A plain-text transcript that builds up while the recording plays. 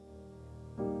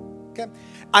Okay.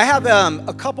 I have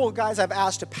a couple of guys I've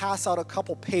asked to pass out a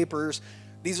couple papers.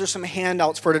 These are some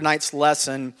handouts for tonight's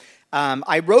lesson.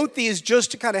 I wrote these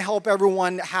just to kind of help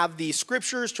everyone have the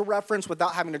scriptures to reference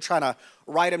without having to try to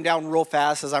write them down real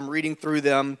fast as I'm reading through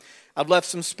them. I've left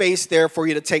some space there for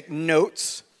you to take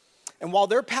notes. And while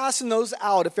they're passing those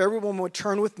out, if everyone would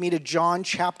turn with me to John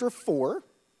chapter 4.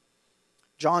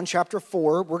 John chapter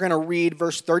 4, we're going to read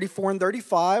verse 34 and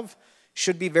 35.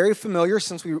 Should be very familiar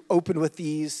since we opened with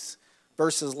these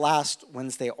verses last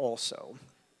Wednesday also.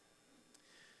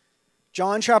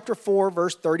 John chapter 4,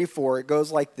 verse 34, it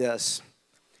goes like this.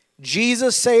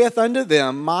 Jesus saith unto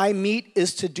them, My meat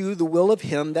is to do the will of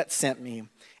him that sent me,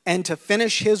 and to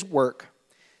finish his work.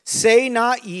 Say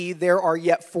not ye, there are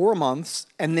yet 4 months,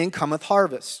 and then cometh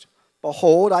harvest.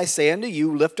 Behold, I say unto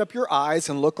you, lift up your eyes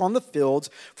and look on the fields,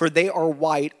 for they are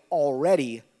white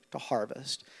already to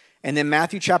harvest. And then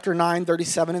Matthew chapter 9,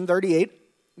 37 and 38,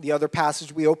 the other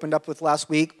passage we opened up with last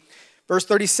week. Verse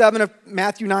 37 of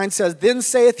Matthew 9 says, Then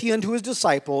saith he unto his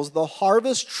disciples, The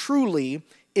harvest truly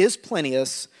is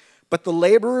plenteous, but the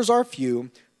laborers are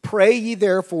few. Pray ye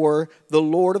therefore the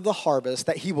Lord of the harvest,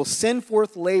 that he will send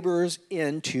forth laborers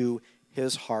into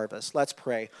his harvest. Let's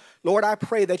pray. Lord, I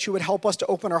pray that you would help us to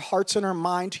open our hearts and our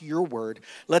mind to your word.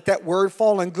 Let that word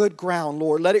fall on good ground,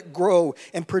 Lord. Let it grow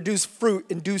and produce fruit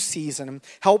in due season.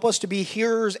 Help us to be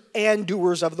hearers and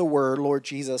doers of the word, Lord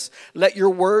Jesus. Let your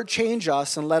word change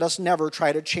us and let us never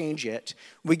try to change it.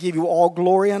 We give you all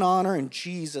glory and honor. In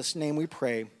Jesus' name we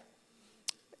pray.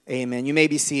 Amen. You may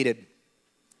be seated.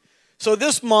 So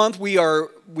this month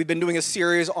we've been doing a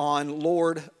series on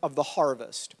Lord of the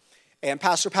Harvest. And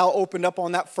Pastor Powell opened up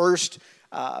on that first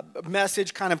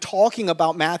message kind of talking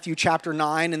about Matthew chapter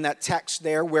 9 and that text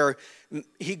there where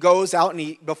he goes out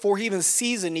and before he even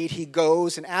sees a need, he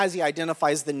goes and as he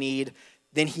identifies the need,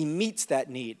 then he meets that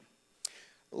need.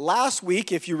 Last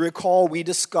week, if you recall, we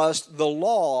discussed the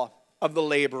law of the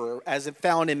laborer as it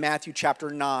found in Matthew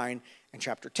chapter 9 and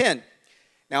chapter 10.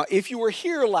 Now, if you were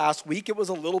here last week, it was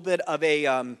a little bit of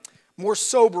a more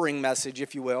sobering message,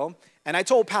 if you will. And I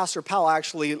told Pastor Powell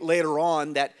actually later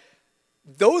on that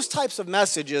those types of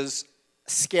messages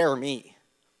scare me.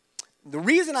 The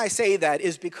reason I say that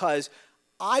is because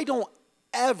I don't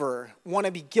ever want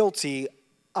to be guilty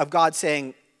of God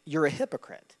saying, you're a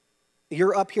hypocrite.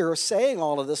 You're up here saying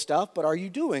all of this stuff, but are you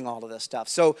doing all of this stuff?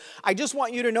 So I just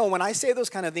want you to know when I say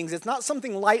those kind of things, it's not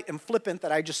something light and flippant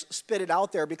that I just spit it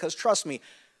out there because trust me,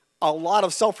 a lot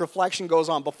of self-reflection goes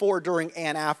on before, during,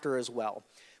 and after as well.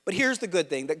 But here's the good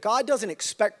thing, that God doesn't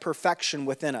expect perfection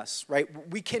within us, right?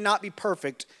 We cannot be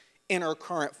perfect in our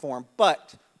current form,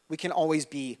 but we can always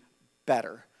be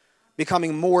better,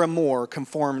 becoming more and more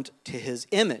conformed to his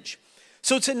image.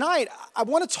 So tonight, I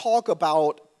want to talk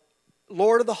about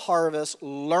Lord of the Harvest,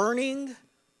 learning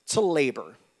to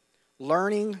labor.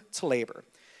 Learning to labor.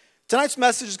 Tonight's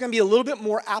message is going to be a little bit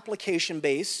more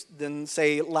application-based than,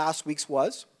 say, last week's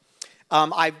was.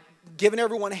 I've given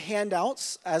everyone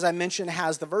handouts. As I mentioned, it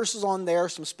has the verses on there,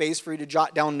 some space for you to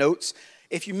jot down notes.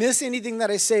 If you miss anything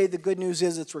that I say, the good news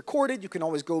is it's recorded. You can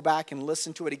always go back and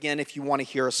listen to it again if you want to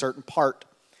hear a certain part.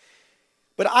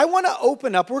 But I want to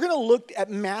open up. We're going to look at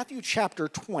Matthew chapter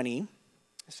 20.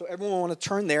 So everyone want to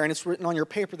turn there, and it's written on your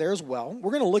paper there as well.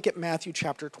 We're going to look at Matthew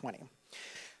chapter 20.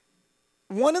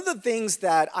 One of the things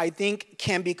that I think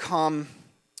can become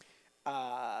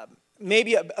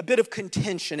maybe a bit of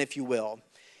contention, if you will,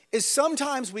 is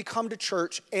sometimes we come to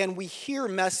church and we hear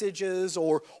messages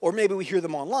or maybe we hear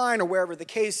them online or wherever the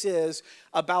case is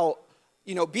about,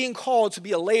 being called to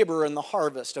be a laborer in the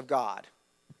harvest of God.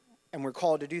 And we're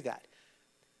called to do that.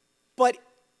 But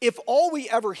if all we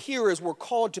ever hear is we're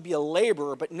called to be a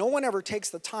laborer, but no one ever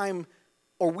takes the time,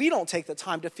 or we don't take the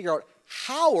time to figure out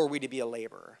how are we to be a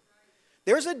laborer.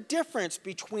 There's a difference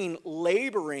between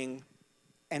laboring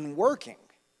and working.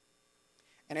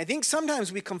 And I think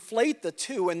sometimes we conflate the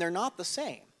two and they're not the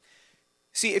same.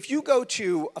 See, if you go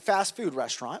to a fast food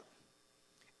restaurant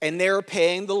and they're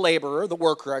paying the laborer, the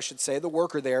worker I should say, the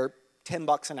worker there,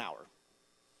 $10 an hour.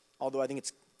 Although I think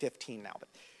it's 15 now, but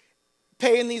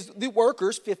paying the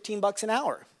workers $15 an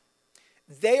hour.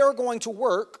 They are going to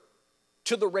work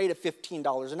to the rate of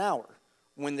 $15 an hour.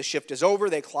 When the shift is over,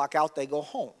 they clock out, they go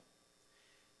home.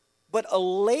 But a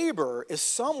laborer is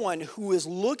someone who is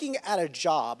looking at a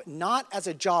job, not as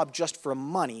a job just for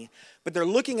money, but they're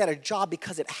looking at a job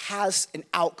because it has an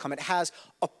outcome. It has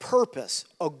a purpose,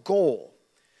 a goal.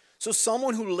 So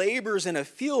someone who labors in a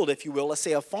field, if you will, let's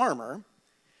say a farmer,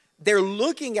 they're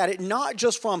looking at it not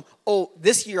just from,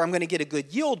 this year I'm going to get a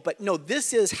good yield, but no,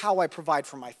 this is how I provide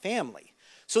for my family.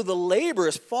 So the labor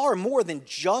is far more than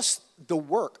just the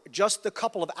work, just the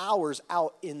couple of hours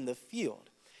out in the field.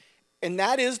 And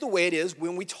that is the way it is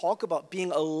when we talk about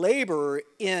being a laborer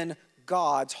in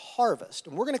God's harvest.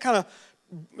 And we're going to kind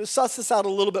of suss this out a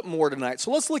little bit more tonight.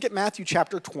 So let's look at Matthew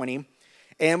chapter 20.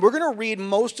 And we're going to read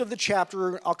most of the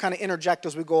chapter. I'll kind of interject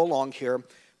as we go along here.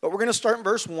 But we're going to start in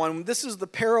verse 1. This is the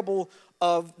parable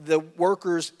of the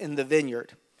workers in the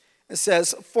vineyard. It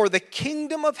says, "For the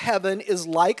kingdom of heaven is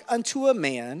like unto a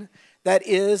man that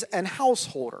is an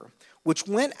householder, which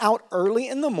went out early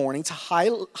in the morning to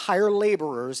hire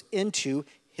laborers into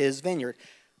his vineyard."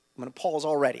 I'm going to pause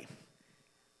already.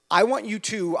 I want you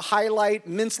to highlight,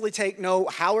 mentally take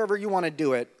note, however you want to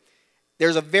do it.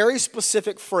 There's a very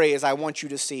specific phrase I want you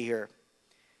to see here.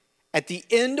 At the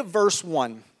end of verse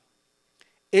 1,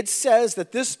 it says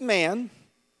that this man,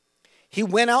 he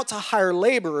went out to hire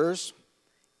laborers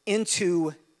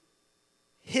into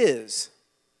his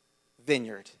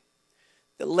vineyard.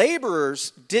 The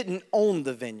laborers didn't own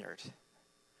the vineyard.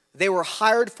 They were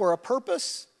hired for a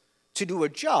purpose to do a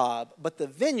job, but the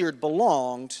vineyard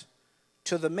belonged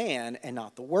to the man and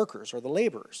not the workers or the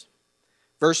laborers.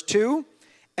 Verse 2,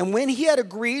 "And when he had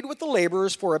agreed with the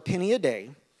laborers for a penny a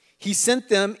day, he sent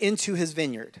them into his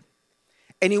vineyard.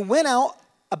 And he went out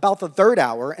about the third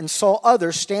hour and saw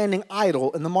others standing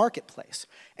idle in the marketplace,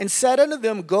 and said unto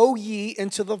them, Go ye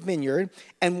into the vineyard,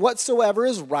 and whatsoever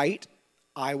is right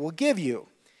I will give you.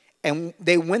 And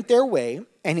they went their way,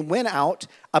 and he went out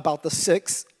about the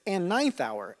 6th and 9th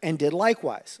hour, and did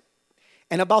likewise.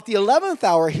 And about the 11th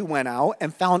hour he went out,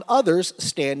 and found others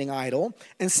standing idle,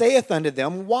 and saith unto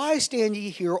them, Why stand ye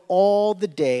here all the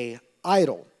day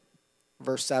idle?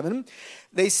 Verse 7,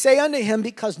 "They say unto him,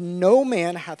 Because no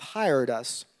man hath hired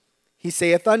us. He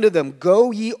saith unto them, Go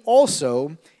ye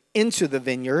also into the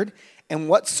vineyard, and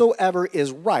whatsoever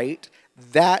is right,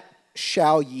 that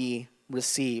shall ye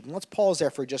receive." And let's pause there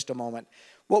for just a moment.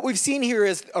 What we've seen here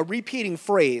is a repeating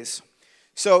phrase.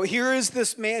 So here is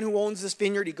this man who owns this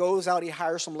vineyard. He goes out, he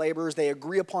hires some laborers. They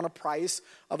agree upon a price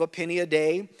of a penny a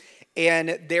day,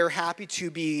 and they're happy to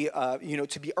be,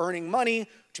 to be earning money,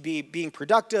 to be being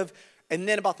productive. And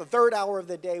then about the third hour of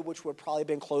the day, which would probably have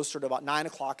been closer to about 9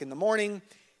 o'clock in the morning,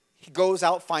 he goes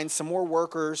out, finds some more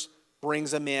workers,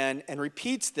 brings them in, and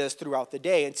repeats this throughout the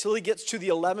day until he gets to the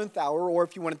 11th hour, or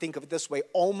if you want to think of it this way,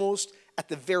 almost at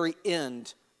the very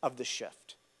end of the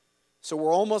shift. So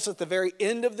we're almost at the very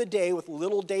end of the day with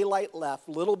little daylight left,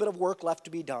 little bit of work left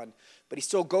to be done. But he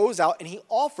still goes out and he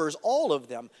offers all of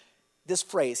them this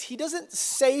phrase. He doesn't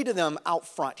say to them out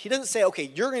front. He doesn't say,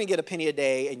 okay, you're going to get a penny a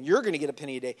day and you're going to get a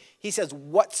penny a day. He says,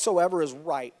 whatsoever is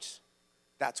right,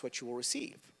 that's what you will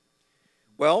receive.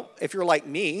 Well, if you're like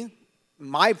me,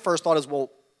 my first thought is, well,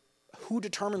 who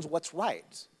determines what's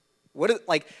right?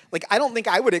 I don't think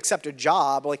I would accept a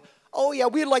job like, oh yeah,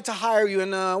 we'd like to hire you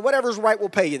and whatever's right, we'll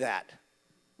pay you that.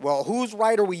 Well, whose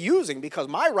right are we using? Because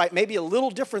my right may be a little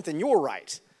different than your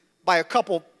right by a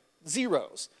couple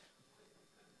zeros.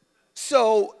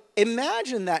 So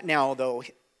imagine that now though.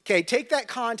 Okay, take that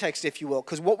context if you will,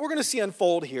 because what we're going to see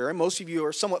unfold here, and most of you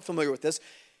are somewhat familiar with this,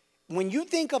 when you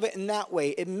think of it in that way,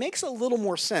 it makes a little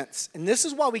more sense. And this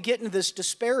is why we get into this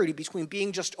disparity between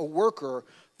being just a worker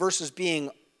versus being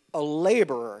a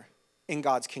laborer in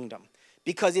God's kingdom.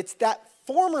 Because it's that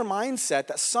former mindset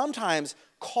that sometimes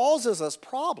causes us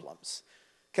problems.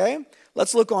 Okay?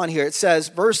 Let's look on here. It says,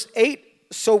 verse 8,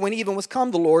 "So when even was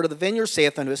come, the Lord of the vineyard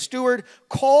saith unto his steward,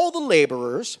 Call the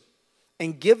laborers,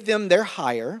 and give them their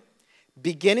hire,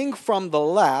 beginning from the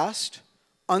last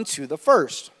unto the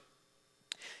first.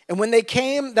 And when they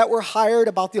came that were hired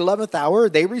about the 11th hour,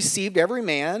 they received every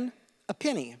man a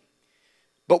penny.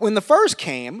 But when the first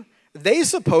came, they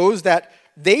supposed that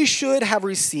they should have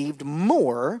received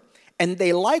more, and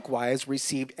they likewise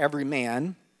received every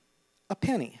man a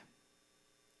penny."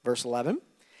 Verse 11,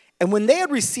 "And when they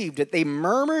had received it, they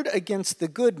murmured against the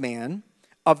good man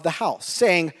of the house,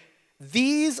 saying,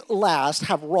 These last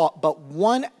have wrought but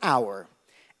 1 hour,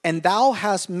 and thou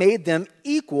hast made them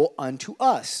equal unto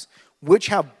us, which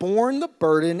have borne the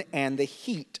burden and the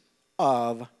heat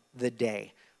of the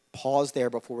day." Pause there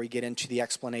before we get into the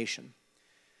explanation.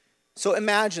 So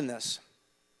imagine this.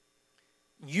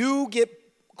 You get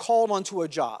called onto a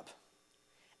job,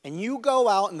 and you go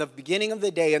out in the beginning of the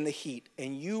day in the heat,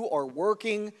 and you are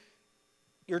working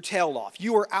your tail off.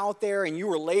 You are out there, and you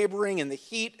are laboring in the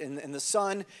heat and in the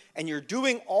sun, and you're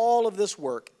doing all of this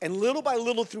work. And little by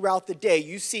little throughout the day,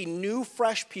 you see new,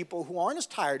 fresh people who aren't as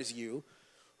tired as you,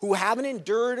 who haven't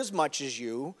endured as much as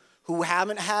you, who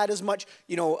haven't had as much,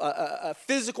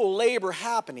 physical labor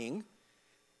happening.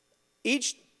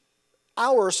 Each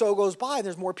hour or so goes by,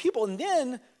 there's more people. And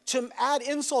then to add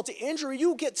insult to injury,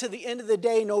 you get to the end of the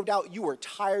day, no doubt you are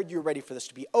tired, you're ready for this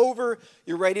to be over,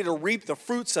 you're ready to reap the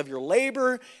fruits of your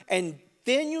labor, and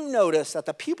then you notice that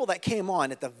the people that came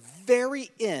on at the very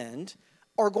end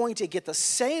are going to get the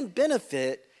same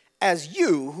benefit as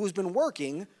you who's been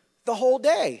working the whole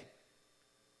day.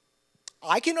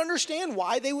 I can understand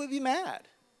why they would be mad.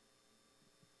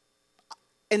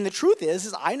 And the truth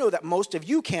is I know that most of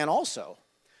you can also.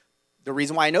 The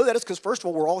reason why I know that is because, first of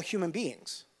all, we're all human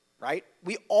beings, right?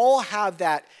 We all have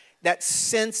that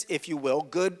sense, if you will,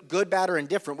 good, bad, or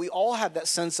indifferent. We all have that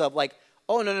sense of like,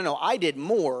 oh, no, I did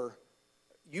more.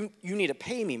 You need to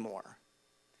pay me more.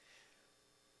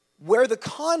 Where the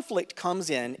conflict comes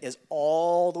in is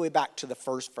all the way back to the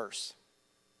first verse.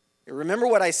 You remember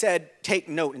what I said, take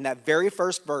note, in that very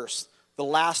first verse, the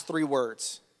last 3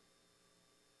 words.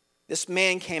 This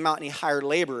man came out and he hired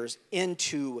laborers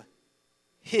into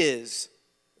his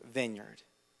vineyard.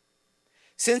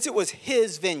 Since it was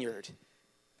his vineyard,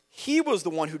 he was the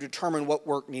one who determined what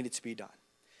work needed to be done.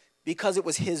 Because it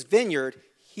was his vineyard,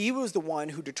 he was the one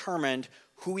who determined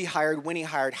who he hired, when he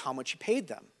hired, how much he paid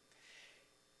them.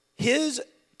 His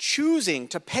choosing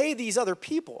to pay these other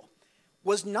people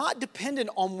was not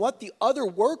dependent on what the other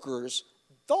workers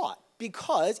thought,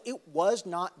 because it was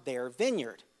not their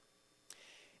vineyard.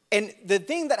 And the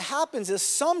thing that happens is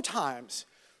sometimes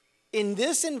in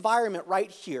this environment right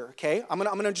here, okay, I'm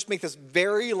gonna just make this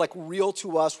very like real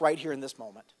to us right here in this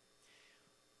moment.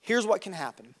 Here's what can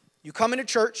happen. You come into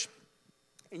church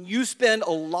and you spend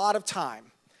a lot of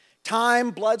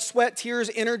time, blood, sweat, tears,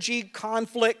 energy,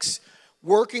 conflicts,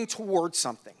 working towards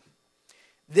something.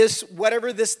 This,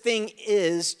 whatever this thing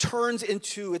is, turns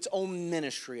into its own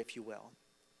ministry, if you will.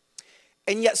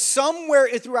 And yet somewhere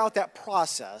throughout that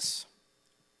process,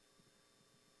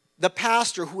 the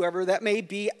pastor, whoever that may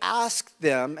be, asks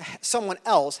them, someone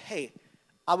else, hey,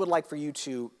 I would like for you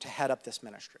to head up this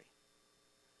ministry.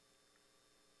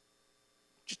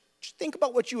 Just think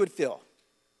about what you would feel,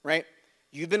 right?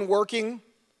 You've been working,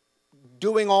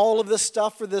 doing all of this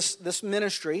stuff for this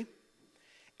ministry,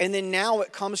 and then now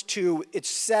it comes to, it's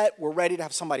set, we're ready to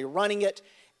have somebody running it,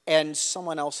 and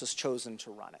someone else has chosen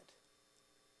to run it.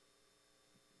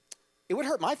 It would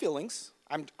hurt my feelings.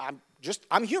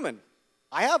 I'm human.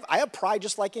 I have pride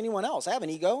just like anyone else. I have an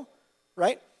ego,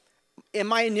 right? And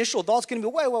my initial thought's going to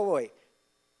be, wait.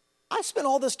 I spent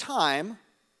all this time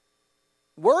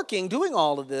working, doing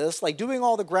all of this, like doing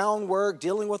all the groundwork,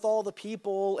 dealing with all the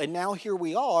people, and now here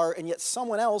we are, and yet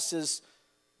someone else is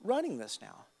running this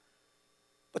now.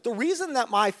 But the reason that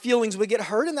my feelings would get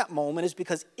hurt in that moment is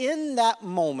because in that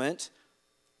moment,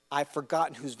 I've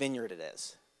forgotten whose vineyard it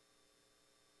is.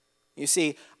 You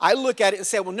see, I look at it and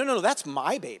say, well, no, that's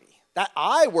my baby. That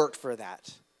I worked for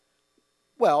that.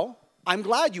 Well, I'm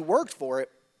glad you worked for it,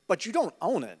 but you don't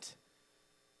own it.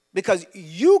 Because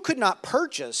you could not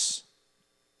purchase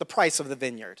the price of the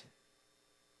vineyard.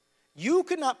 You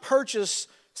could not purchase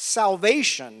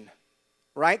salvation,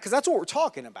 right? Because that's what we're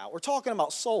talking about. We're talking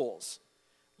about souls.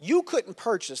 You couldn't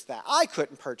purchase that. I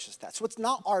couldn't purchase that. So it's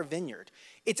not our vineyard.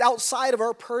 It's outside of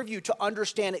our purview to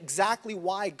understand exactly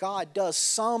why God does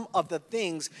some of the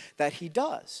things that he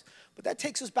does. But that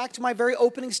takes us back to my very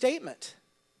opening statement.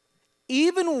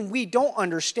 Even when we don't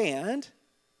understand,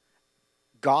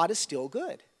 God is still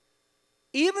good.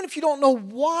 Even if you don't know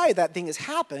why that thing has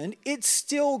happened, it's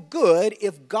still good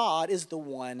if God is the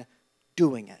one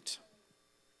doing it.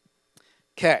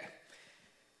 Okay,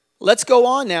 let's go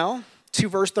on now to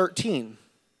verse 13.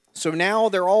 So now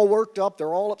they're all worked up,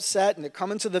 they're all upset, and they're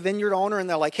coming to the vineyard owner, and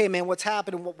they're like, hey man, what's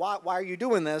happening? Why are you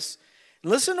doing this? And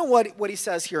listen to what he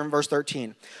says here in verse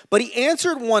 13. But he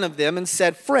answered one of them and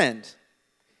said, friend,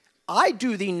 I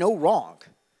do thee no wrong.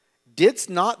 Didst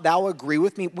not thou agree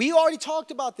with me? We already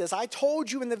talked about this. I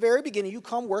told you in the very beginning, you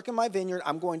come work in my vineyard,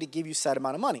 I'm going to give you set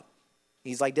amount of money.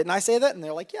 He's like, didn't I say that? And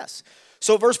they're like, yes.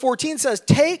 So verse 14 says,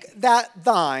 take that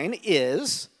thine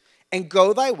is, and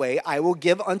go thy way, I will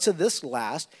give unto this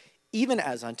last, even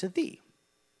as unto thee.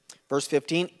 Verse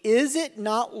 15, is it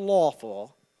not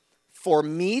lawful for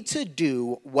me to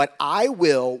do what I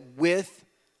will with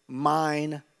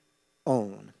mine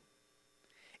own?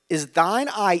 Is thine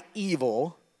eye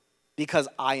evil because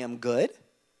I am good?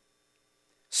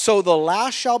 So the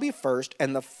last shall be first,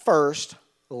 and the first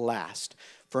last.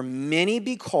 For many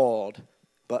be called,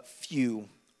 but few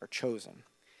are chosen.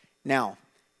 Now,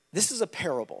 this is a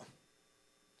parable.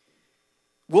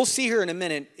 We'll see here in a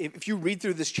minute, if you read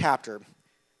through this chapter,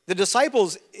 the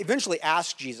disciples eventually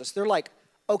ask Jesus, they're like,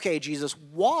 okay, Jesus,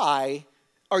 why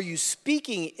are you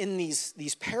speaking in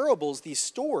these parables, these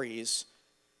stories,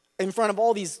 in front of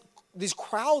all these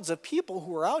crowds of people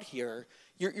who are out here,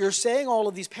 You're saying all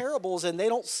of these parables and they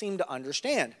don't seem to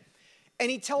understand.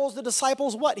 And he tells the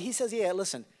disciples what? He says, yeah,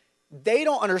 listen, they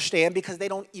don't understand because they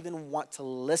don't even want to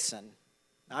listen.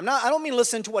 Now, I don't mean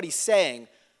listen to what he's saying,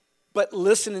 but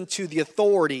listening to the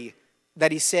authority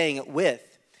that he's saying it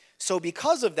with. So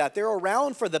because of that, they're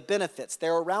around for the benefits.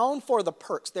 They're around for the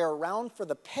perks. They're around for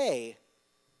the pay,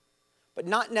 but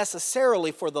not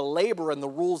necessarily for the labor and the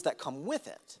rules that come with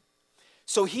it.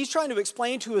 So he's trying to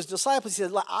explain to his disciples, he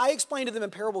said, I explain to them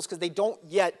in parables because they don't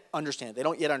yet understand. They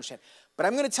don't yet understand. But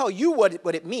I'm going to tell you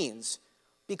what it means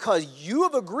because you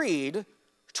have agreed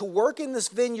to work in this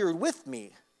vineyard with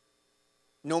me,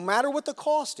 no matter what the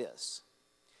cost is.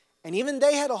 And even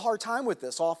they had a hard time with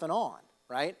this off and on,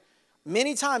 right?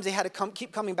 Many times they had to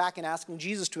keep coming back and asking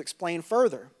Jesus to explain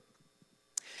further.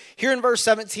 Here in verse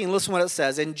 17, listen what it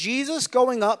says. And Jesus,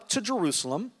 going up to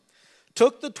Jerusalem,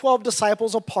 took the 12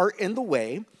 disciples apart in the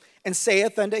way, and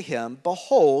saith unto him,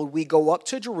 Behold, we go up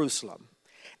to Jerusalem,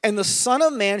 and the Son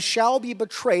of Man shall be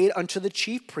betrayed unto the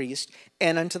chief priests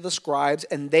and unto the scribes,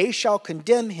 and they shall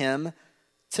condemn him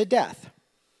to death,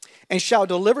 and shall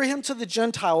deliver him to the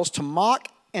Gentiles to mock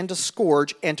and to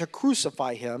scourge and to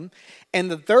crucify him, and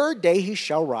the third day he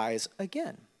shall rise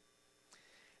again.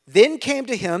 Then came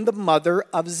to him the mother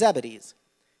of Zebedee's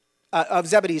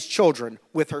children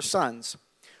with her sons,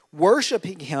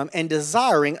 worshiping him and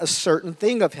desiring a certain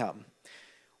thing of him.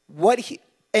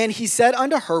 And he said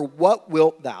unto her, What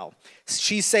wilt thou?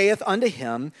 She saith unto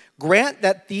him, Grant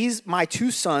that these my two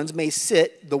sons may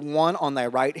sit, the one on thy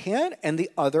right hand and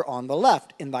the other on the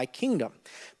left, in thy kingdom.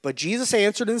 But Jesus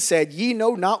answered and said, Ye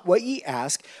know not what ye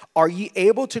ask. Are ye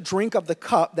able to drink of the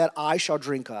cup that I shall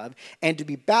drink of, and to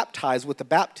be baptized with the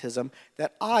baptism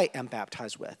that I am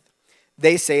baptized with?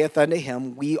 They saith unto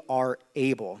him, We are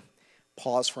able.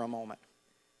 Pause for a moment.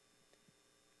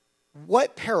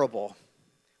 What parable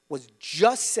was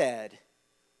just said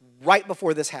right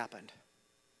before this happened?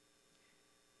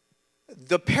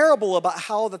 The parable about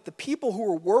how that the people who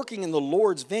were working in the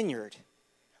Lord's vineyard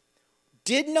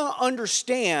did not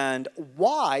understand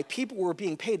why people were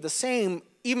being paid the same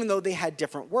even though they had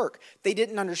different work. They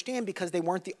didn't understand because they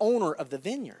weren't the owner of the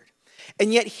vineyard.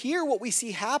 And yet here what we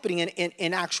see happening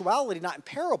in actuality, not in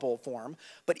parable form,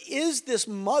 but is this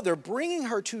mother bringing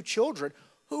her two children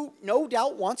who no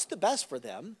doubt wants the best for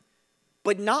them,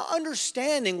 but not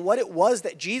understanding what it was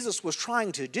that Jesus was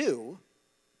trying to do,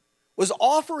 was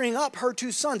offering up her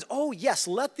two sons. Oh yes,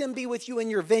 let them be with you in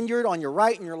your vineyard on your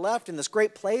right and your left in this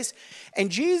great place. And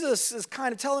Jesus is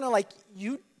kind of telling her like,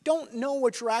 you don't know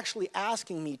what you're actually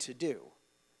asking me to do.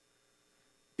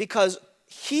 Because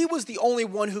he was the only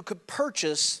one who could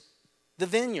purchase the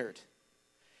vineyard.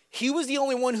 He was the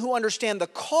only one who understood the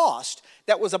cost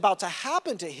that was about to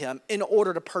happen to him in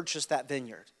order to purchase that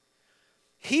vineyard.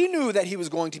 He knew that he was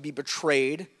going to be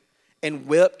betrayed and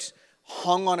whipped,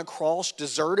 hung on a cross,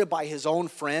 deserted by his own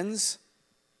friends,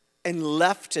 and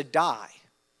left to die.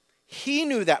 He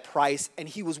knew that price and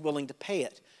he was willing to pay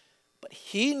it. But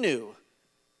he knew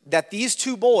that these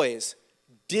two boys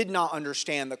did not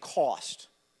understand the cost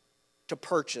to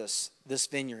purchase this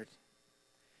vineyard.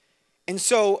 And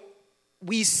so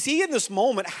we see in this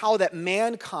moment how that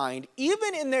mankind,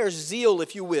 even in their zeal,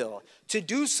 if you will, to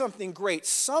do something great,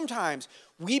 sometimes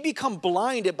we become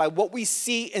blinded by what we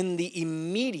see in the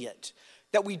immediate,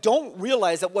 that we don't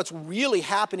realize that what's really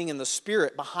happening in the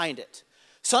spirit behind it.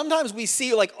 Sometimes we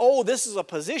see like, oh, this is a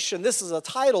position, this is a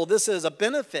title, this is a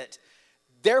benefit.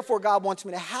 Therefore, God wants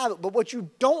me to have it. But what you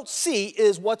don't see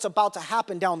is what's about to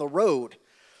happen down the road.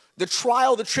 The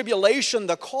trial, the tribulation,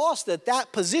 the cost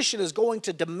that position is going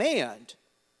to demand.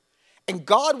 And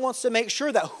God wants to make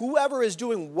sure that whoever is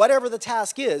doing whatever the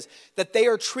task is, that they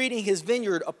are treating his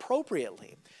vineyard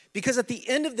appropriately. Because at the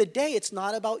end of the day, it's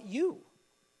not about you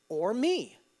or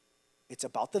me. It's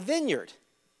about the vineyard.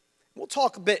 We'll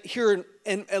talk a bit here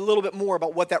and a little bit more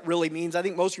about what that really means. I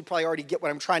think most of you probably already get what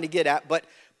I'm trying to get at, but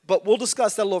we'll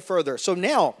discuss that a little further. So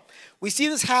now, we see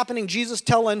this happening. Jesus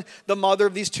telling the mother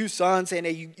of these two sons, saying,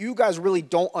 hey, you guys really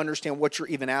don't understand what you're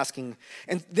even asking.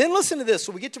 And then listen to this.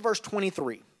 So we get to verse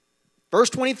 23. Verse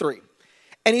 23.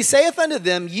 And he saith unto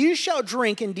them, Ye shall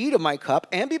drink indeed of my cup,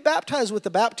 and be baptized with the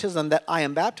baptism that I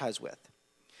am baptized with.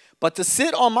 But to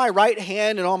sit on my right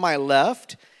hand and on my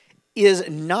left is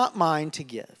not mine to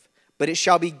give, but it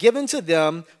shall be given to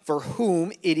them for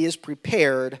whom it is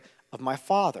prepared of my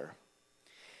Father.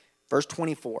 Verse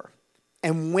 24,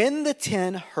 and when the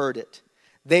 10 heard it,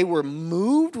 they were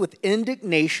moved with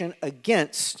indignation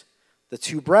against the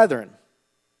two brethren.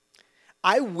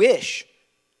 I wish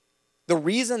the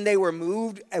reason they were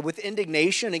moved with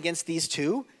indignation against these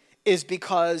two is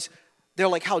because They're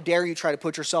like, how dare you try to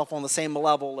put yourself on the same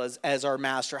level as our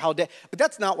master? But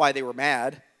that's not why they were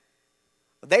mad.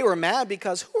 They were mad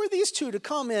because who are these two to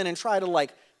come in and try to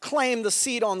like claim the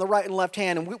seat on the right and left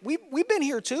hand? And we've been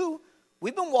here too.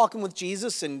 We've been walking with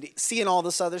Jesus and seeing all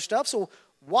this other stuff. So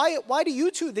why do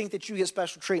you two think that you get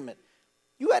special treatment?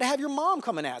 You had to have your mom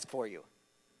come and ask for you.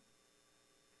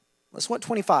 Let's go to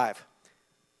 25.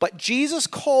 But Jesus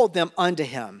called them unto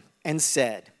him and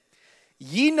said,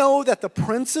 Ye know that the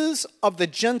princes of the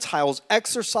Gentiles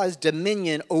exercise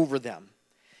dominion over them,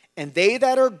 and they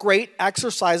that are great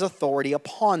exercise authority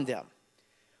upon them.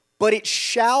 But it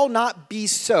shall not be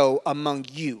so among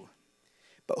you.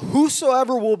 But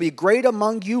whosoever will be great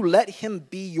among you, let him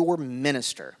be your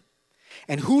minister.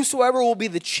 And whosoever will be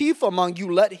the chief among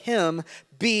you, let him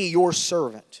be your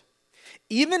servant.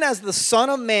 Even as the Son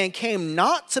of Man came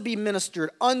not to be ministered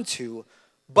unto,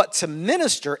 but to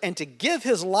minister and to give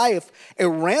his life a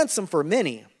ransom for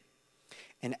many.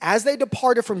 And as they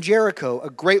departed from Jericho, a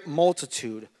great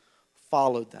multitude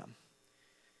followed them.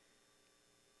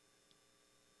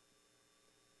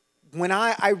 When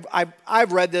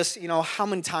I've read this, how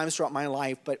many times throughout my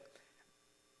life, but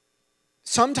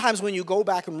sometimes when you go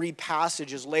back and read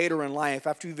passages later in life,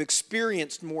 after you've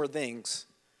experienced more things,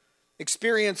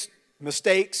 experienced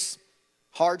mistakes,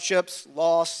 hardships,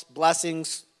 loss,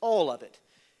 blessings, all of it,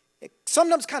 it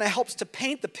sometimes kind of helps to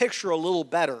paint the picture a little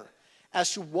better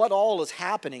as to what all is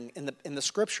happening in the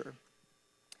scripture.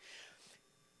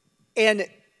 And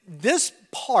this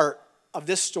part of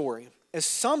this story is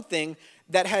something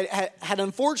that had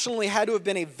unfortunately had to have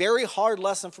been a very hard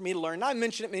lesson for me to learn. And I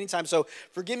mentioned it many times, so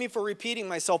forgive me for repeating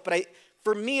myself, but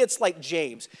for me it's like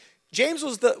James. James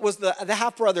was the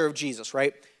half-brother of Jesus,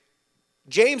 right?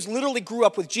 James literally grew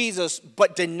up with Jesus,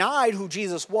 but denied who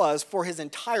Jesus was for his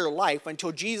entire life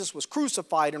until Jesus was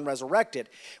crucified and resurrected.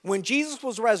 When Jesus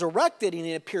was resurrected and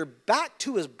he appeared back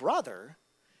to his brother,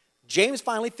 James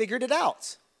finally figured it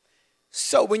out.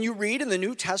 So when you read in the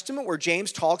New Testament where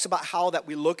James talks about how that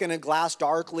we look in a glass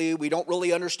darkly, we don't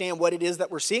really understand what it is that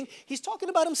we're seeing, he's talking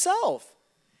about himself.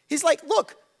 He's like,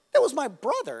 look, that was my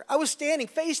brother. I was standing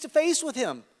face to face with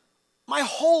him my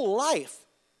whole life.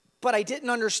 But I didn't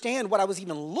understand what I was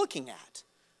even looking at.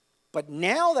 But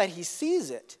now that he sees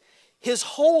it, his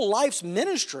whole life's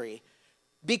ministry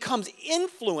becomes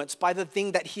influenced by the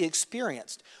thing that he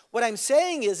experienced. What I'm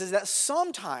saying is that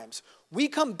sometimes we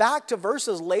come back to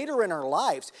verses later in our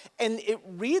lives, and it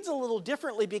reads a little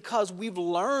differently because we've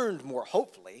learned more,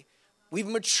 hopefully. We've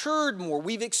matured more,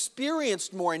 we've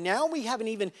experienced more, and now we have an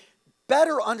even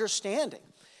better understanding.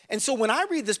 And so when I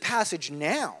read this passage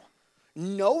now,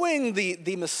 knowing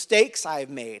the mistakes I've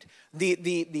made, the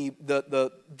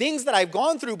things that I've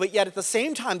gone through, but yet at the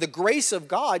same time, the grace of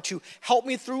God to help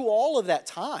me through all of that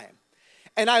time.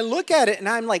 And I look at it and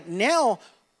I'm like, now,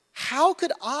 how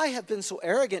could I have been so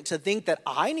arrogant to think that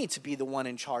I need to be the one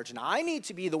in charge and I need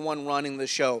to be the one running the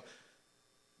show?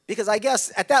 Because I guess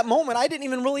at that moment, I didn't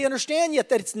even really understand yet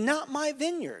that it's not my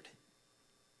vineyard.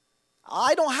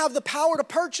 I don't have the power to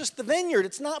purchase the vineyard.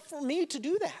 It's not for me to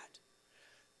do that.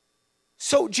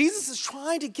 So Jesus is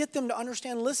trying to get them to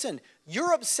understand, listen,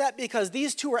 you're upset because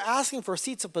these two are asking for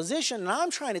seats of position, and I'm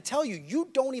trying to tell you, you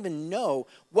don't even know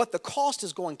what the cost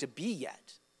is going to be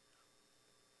yet.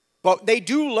 But they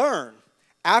do learn.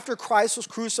 After Christ was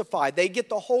crucified, they get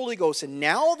the Holy Ghost, and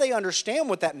now they understand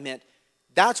what that meant.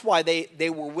 That's why they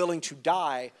were willing to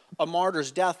die a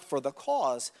martyr's death for the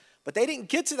cause. But they didn't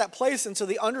get to that place until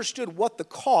they understood what the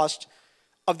cost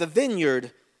of the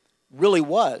vineyard really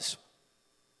was.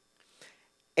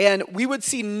 And we would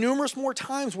see numerous more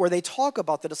times where they talk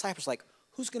about the disciples like,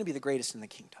 who's going to be the greatest in the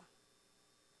kingdom?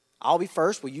 I'll be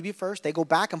first. Will you be first? They go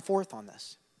back and forth on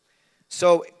this.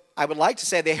 So I would like to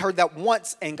say they heard that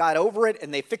once and got over it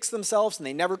and they fixed themselves and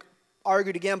they never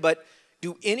argued again. But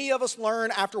do any of us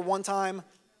learn after one time?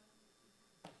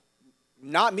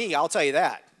 Not me, I'll tell you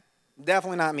that.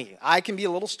 Definitely not me. I can be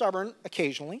a little stubborn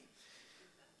occasionally.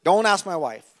 Don't ask my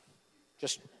wife.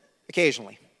 Just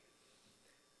occasionally.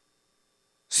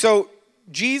 So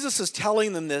Jesus is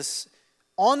telling them this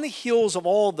on the heels of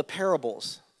all the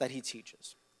parables that he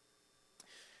teaches.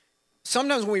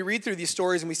 Sometimes when we read through these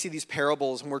stories and we see these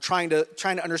parables and we're trying to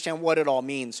understand what it all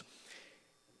means,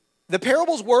 the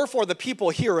parables were for the people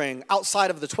hearing outside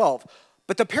of the 12,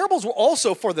 but the parables were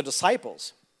also for the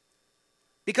disciples.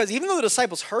 Because even though the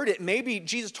disciples heard it, maybe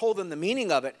Jesus told them the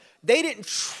meaning of it, they didn't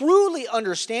truly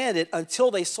understand it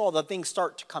until they saw the things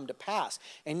start to come to pass.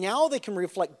 And now they can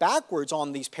reflect backwards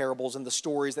on these parables and the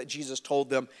stories that Jesus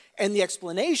told them and the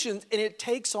explanations, and it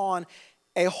takes on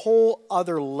a whole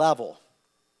other level.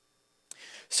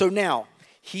 So now,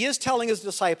 he is telling his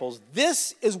disciples,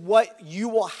 this is what you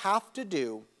will have to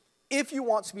do if you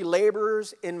want to be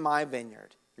laborers in my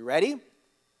vineyard. You ready?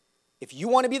 If you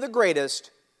want to be the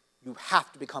greatest, you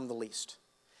have to become the least.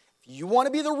 If you want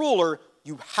to be the ruler,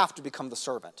 you have to become the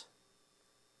servant.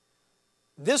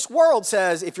 This world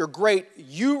says if you're great,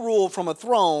 you rule from a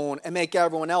throne and make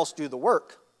everyone else do the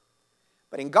work.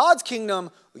 But in God's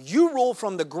kingdom, you rule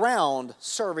from the ground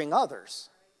serving others.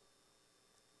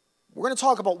 We're going to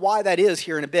talk about why that is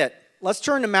here in a bit. Let's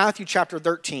turn to Matthew chapter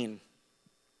 13.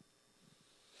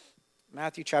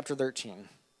 Matthew chapter 13.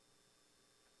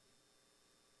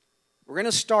 We're going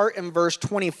to start in verse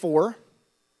 24.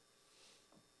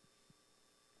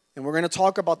 And we're going to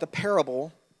talk about the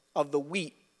parable of the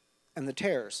wheat and the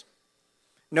tares.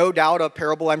 No doubt a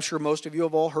parable I'm sure most of you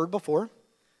have all heard before.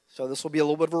 So this will be a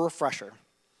little bit of a refresher.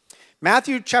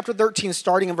 Matthew chapter 13,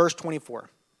 starting in verse 24.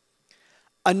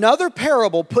 Another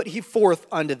parable put he forth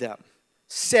unto them,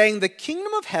 saying, the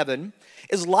kingdom of heaven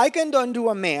is likened unto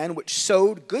a man which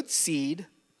sowed good seed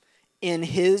in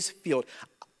his field.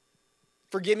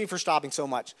 Forgive me for stopping so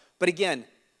much. But again,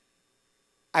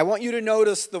 I want you to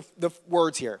notice the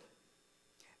words here.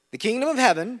 The kingdom of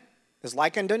heaven is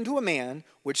likened unto a man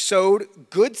which sowed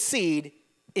good seed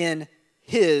in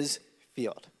his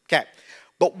field. Okay.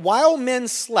 But while men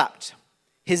slept,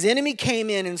 his enemy came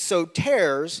in and sowed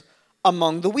tares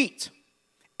among the wheat,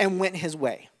 and went his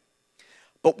way.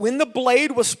 But when the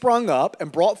blade was sprung up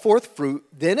and brought forth fruit,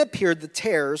 then appeared the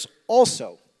tares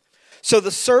also. So the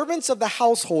servants of the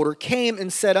householder came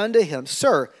and said unto him,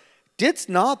 Sir, didst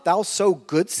not thou sow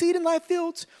good seed in thy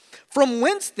fields? From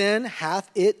whence then hath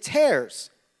it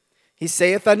tares? He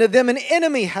saith unto them, An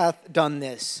enemy hath done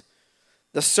this.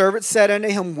 The servant said unto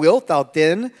him, Wilt thou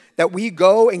then that we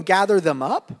go and gather them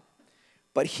up?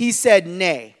 But he said,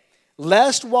 Nay,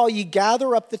 lest while ye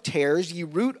gather up the tares, ye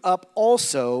root up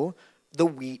also the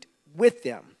wheat with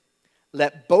them.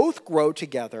 Let both grow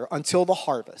together until the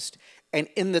harvest. And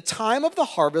in the time of the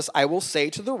harvest I will say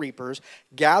to the reapers,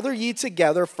 Gather ye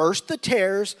together first the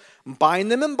tares,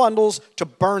 bind them in bundles to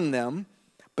burn them,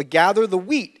 but gather the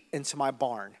wheat into my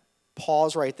barn.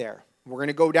 Pause right there. We're going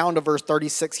to go down to verse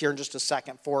 36 here in just a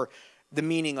second for the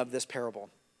meaning of this parable.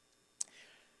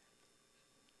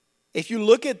 If you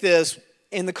look at this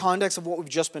in the context of what we've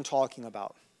just been talking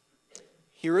about,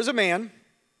 here is a man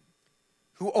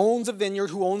who owns a vineyard,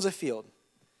 who owns a field.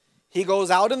 He goes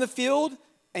out in the field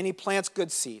and he plants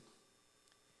good seed.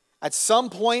 At some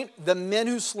point, the men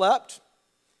who slept,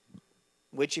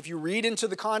 which if you read into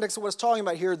the context of what it's talking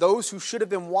about here, those who should have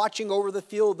been watching over the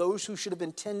field, those who should have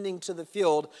been tending to the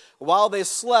field, while they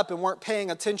slept and weren't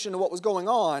paying attention to what was going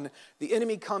on, the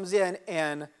enemy comes in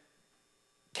and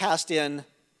casts in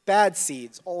bad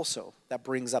seeds also. That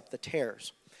brings up the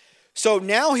tares. So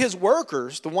now his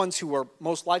workers, the ones who were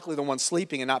most likely the ones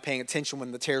sleeping and not paying attention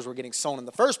when the tares were getting sown in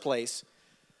the first place,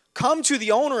 come to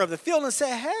the owner of the field and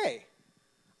say, Hey,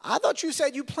 I thought you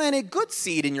said you planted good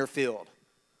seed in your field.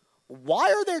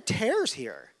 Why are there tares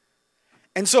here?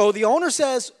 And so the owner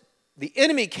says, the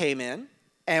enemy came in,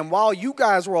 and while you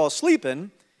guys were all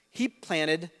sleeping, he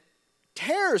planted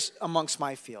tares amongst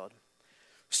my field.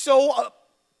 So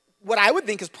what I would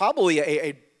think is probably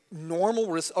a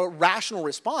normal, a rational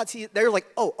response, they're like,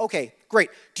 oh, okay, great.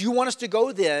 Do you want us to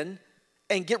go then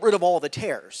and get rid of all the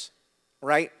tares,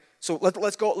 right? So let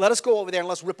us go over there and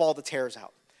let's rip all the tares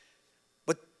out.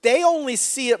 But they only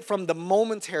see it from the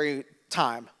momentary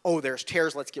time. Oh, there's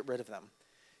tares, let's get rid of them.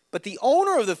 But the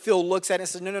owner of the field looks at it and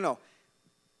says, no.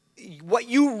 What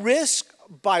you risk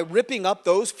by ripping up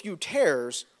those few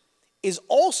tares is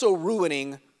also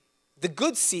ruining the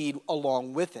good seed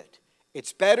along with it.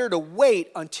 It's better to wait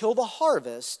until the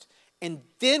harvest, and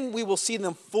then we will see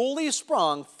them fully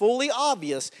sprung, fully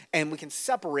obvious, and we can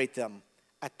separate them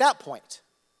at that point.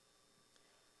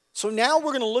 So now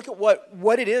we're going to look at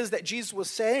what it is that Jesus was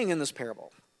saying in this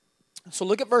parable. So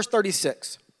look at verse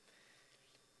 36.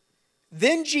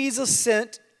 Then Jesus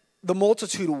sent the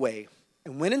multitude away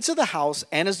and went into the house,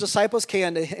 and his disciples came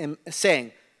unto him,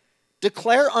 saying,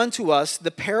 Declare unto us the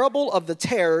parable of the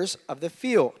tares of the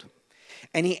field.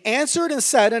 And he answered and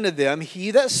said unto them,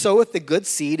 He that soweth the good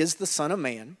seed is the Son of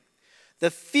Man. The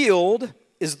field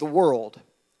is the world.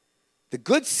 The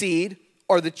good seed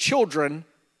are the children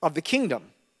of the kingdom.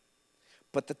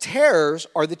 But the tares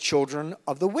are the children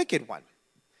of the wicked one.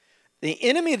 The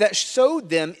enemy that sowed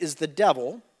them is the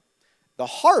devil. The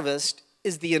harvest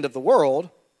is the end of the world.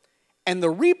 And the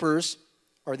reapers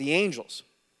are the angels.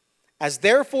 As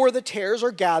therefore the tares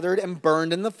are gathered and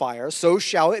burned in the fire, so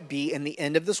shall it be in the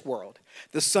end of this world.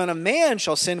 The Son of Man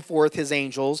shall send forth his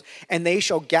angels, and they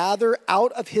shall gather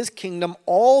out of his kingdom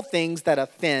all things that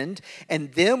offend,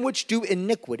 and them which do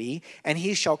iniquity, and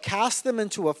he shall cast them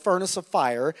into a furnace of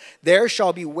fire. There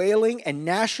shall be wailing and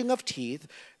gnashing of teeth.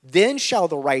 Then shall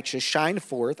the righteous shine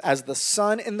forth as the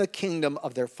sun in the kingdom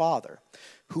of their Father.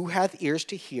 Who hath ears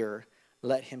to hear,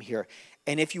 let him hear.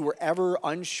 And if you were ever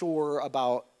unsure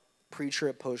about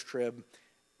pre-trib, post-trib,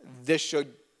 this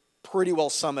should pretty well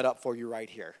sum it up for you right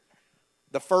here.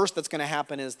 The first that's going to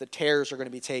happen is the tares are going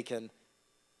to be taken,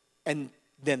 and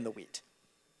then the wheat.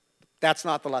 That's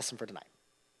not the lesson for tonight.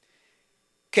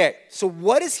 Okay, so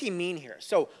what does he mean here?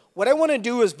 So what I want to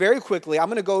do is very quickly, I'm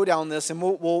going to go down this, and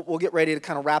we'll get ready to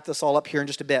kind of wrap this all up here in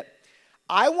just a bit.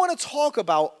 I want to talk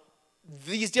about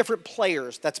these different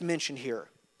players that's mentioned here.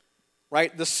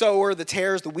 Right? The sower, the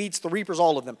tares, the wheats, the reapers,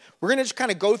 all of them. We're going to just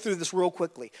kind of go through this real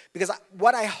quickly. Because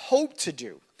what I hope to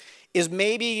do is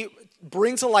maybe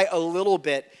bring to light a little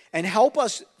bit and help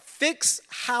us fix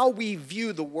how we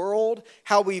view the world,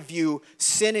 how we view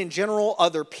sin in general,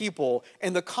 other people,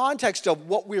 in the context of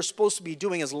what we're supposed to be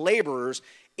doing as laborers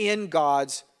in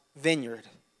God's vineyard.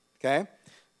 Okay?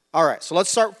 All right, so let's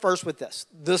start first with this.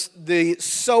 The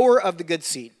sower of the good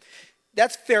seed.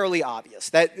 That's fairly obvious.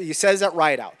 That he says that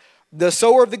right out. The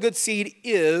sower of the good seed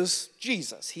is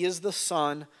Jesus. He is the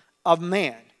Son of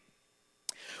Man.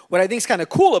 What I think is kind of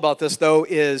cool about this, though,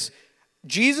 is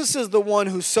Jesus is the one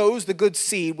who sows the good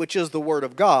seed, which is the Word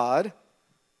of God,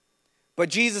 but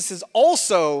Jesus is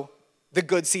also the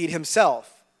good seed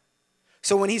himself.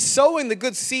 So when he's sowing the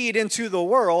good seed into the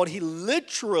world, he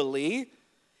literally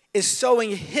is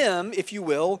sowing him, if you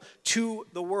will, to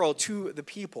the world, to the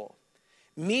people.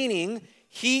 Meaning,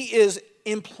 he is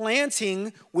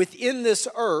implanting within this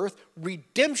earth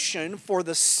redemption for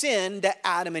the sin that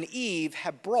Adam and Eve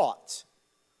have brought.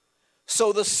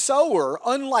 So the sower,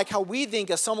 unlike how we think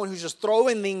as someone who's just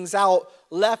throwing things out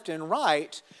left and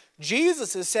right,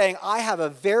 Jesus is saying, I have a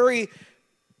very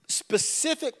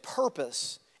specific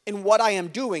purpose in what I am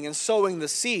doing in sowing the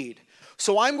seed.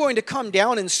 So I'm going to come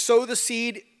down and sow the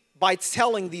seed by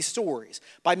telling these stories,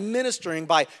 by ministering,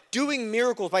 by doing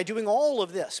miracles, by doing all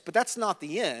of this. But that's not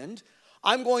the end.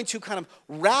 I'm going to kind of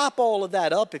wrap all of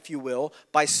that up, if you will,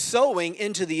 by sowing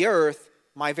into the earth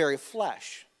my very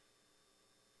flesh.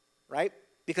 Right?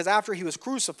 Because after he was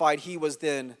crucified, he was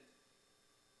then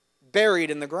buried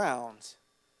in the ground.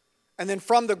 And then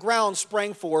from the ground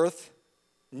sprang forth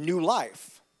new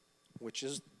life, which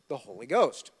is the Holy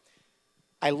Ghost.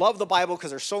 I love the Bible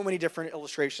because there's so many different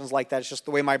illustrations like that. It's just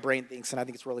the way my brain thinks, and I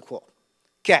think it's really cool.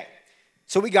 Okay,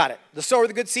 so we got it. The sower of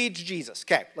the good seed to Jesus.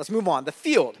 Okay, let's move on. The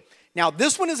field. Now,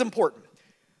 this one is important.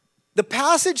 The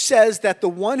passage says that the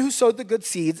one who sowed the good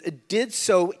seeds did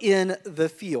so in the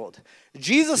field.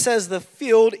 Jesus says the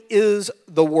field is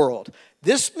the world.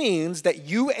 This means that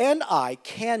you and I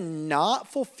cannot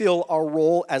fulfill our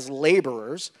role as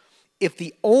laborers if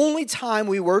the only time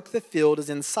we work the field is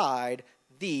inside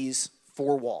these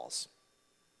four walls.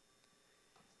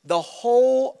 The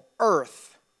whole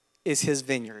earth is his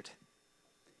vineyard.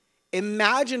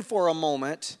 Imagine for a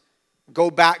moment, go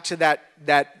back to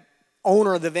that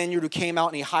owner of the vineyard who came out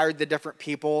and he hired the different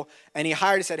people, and he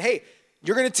hired and said, hey,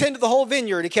 you're going to tend to the whole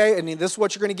vineyard, okay? And this is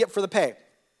what you're going to get for the pay.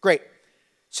 Great.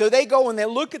 So they go and they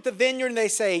look at the vineyard and they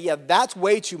say, yeah, that's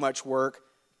way too much work.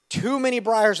 Too many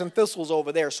briars and thistles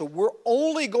over there. So we're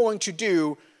only going to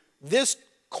do this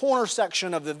corner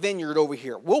section of the vineyard over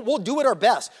here. We'll do it our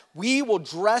best. We will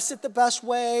dress it the best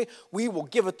way. We will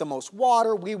give it the most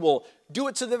water. We will do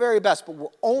it to the very best, but we're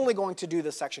only going to do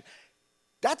this section.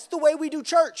 That's the way we do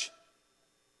church.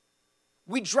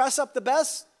 We dress up the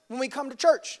best when we come to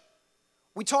church.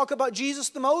 We talk about Jesus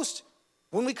the most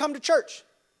when we come to church.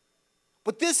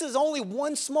 But this is only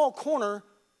one small corner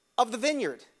of the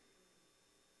vineyard.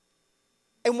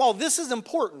 And while this is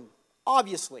important,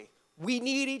 obviously, we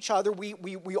need each other. We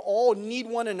all need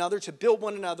one another to build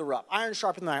one another up. Iron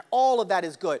sharpens iron. All of that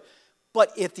is good.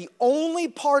 But if the only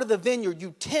part of the vineyard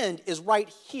you tend is right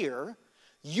here,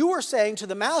 you are saying to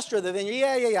the master of the vineyard,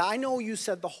 yeah, I know you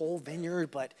said the whole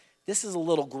vineyard, but this is a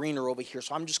little greener over here,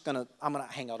 so I'm gonna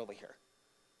hang out over here.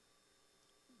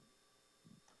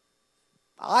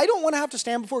 I don't want to have to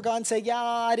stand before God and say, yeah,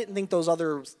 I didn't think those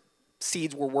other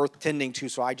seeds were worth tending to,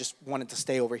 so I just wanted to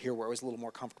stay over here where it was a little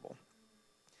more comfortable.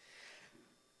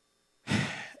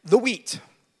 The wheat.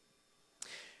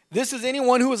 This is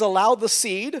anyone who has allowed the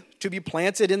seed to be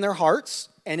planted in their hearts,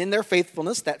 and in their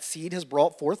faithfulness, that seed has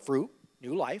brought forth fruit,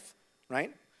 new life,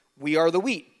 right? We are the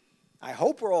wheat. I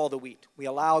hope we're all the wheat. We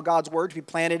allow God's word to be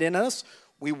planted in us.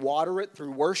 We water it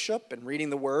through worship and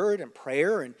reading the word and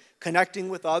prayer and connecting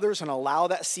with others and allow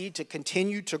that seed to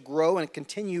continue to grow and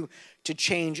continue to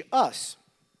change us.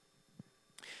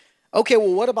 Okay,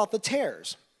 well, what about the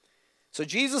tares? So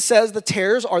Jesus says the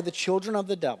tares are the children of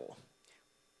the devil.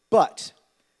 But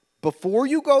before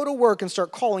you go to work and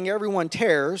start calling everyone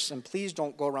tares, and please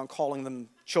don't go around calling them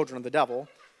children of the devil,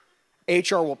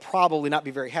 HR will probably not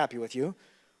be very happy with you.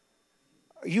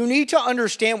 You need to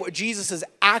understand what Jesus is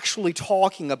actually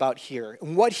talking about here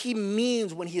and what he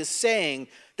means when he is saying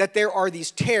that there are these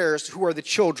tares who are the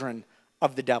children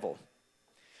of the devil.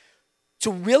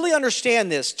 To really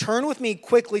understand this, turn with me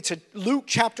quickly to Luke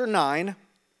chapter 9,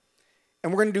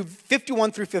 and we're going to do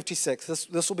 51 through 56.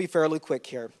 This will be fairly quick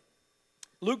here.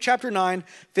 Luke chapter 9,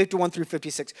 51 through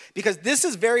 56, because this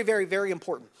is very, very, very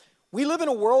important. We live in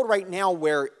a world right now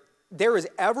where there is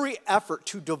every effort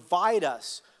to divide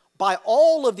us by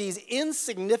all of these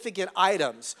insignificant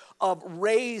items of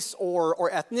race or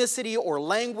ethnicity or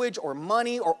language or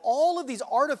money or all of these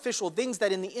artificial things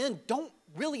that in the end don't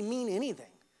really mean anything.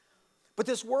 But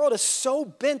this world is so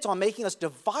bent on making us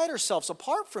divide ourselves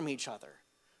apart from each other,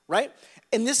 right?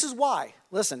 And this is why.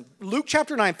 Listen, Luke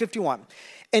chapter 9, 51.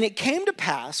 And it came to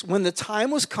pass, when the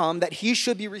time was come that he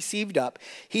should be received up,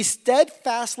 he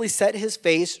steadfastly set his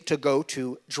face to go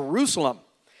to Jerusalem,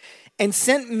 and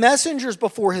sent messengers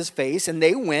before his face, and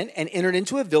they went and entered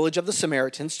into a village of the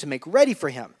Samaritans to make ready for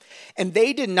him. And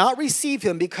they did not receive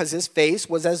him, because his face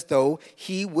was as though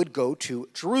he would go to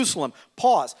Jerusalem.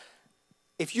 Pause.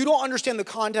 If you don't understand the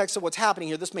context of what's happening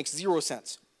here, this makes zero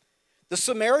sense. The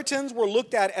Samaritans were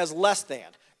looked at as less than.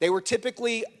 They were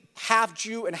typically half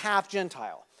Jew and half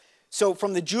Gentile. So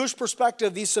from the Jewish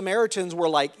perspective, these Samaritans were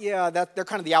like, yeah, they're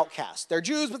kind of the outcasts. They're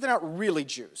Jews, but they're not really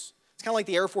Jews. It's kind of like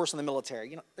the Air Force and the military.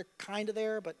 You know, they're kind of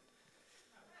there, but...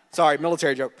 Sorry,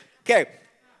 military joke. Okay,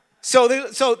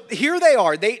 so here they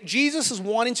are. Jesus is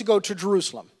wanting to go to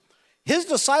Jerusalem. His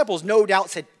disciples no doubt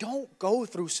said, don't go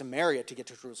through Samaria to get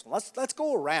to Jerusalem. Let's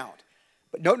go around.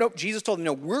 But no, Jesus told them,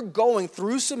 no, we're going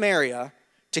through Samaria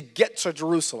to get to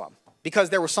Jerusalem,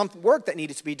 because there was some work that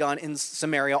needed to be done in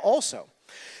Samaria also.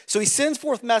 So he sends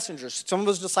forth messengers, some of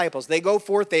his disciples. They go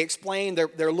forth, they explain,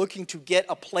 they're looking to get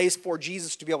a place for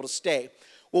Jesus to be able to stay.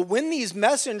 Well, when these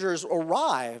messengers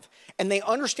arrive and they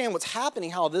understand what's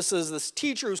happening, how this is this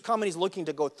teacher who's coming, he's looking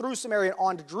to go through Samaria and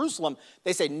on to Jerusalem,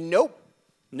 they say, nope,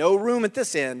 no room at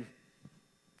this inn.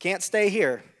 Can't stay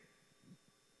here.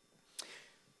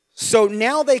 So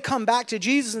now they come back to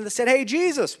Jesus and they said, hey,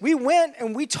 Jesus, we went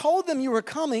and we told them you were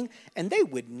coming, and they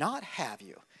would not have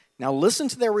you. Now listen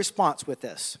to their response with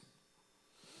this.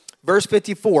 Verse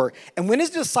 54, and when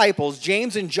his disciples,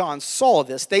 James and John, saw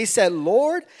this, they said,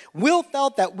 Lord, wilt thou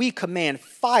that we command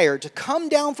fire to come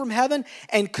down from heaven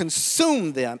and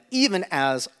consume them, even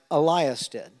as Elias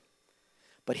did?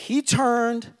 But he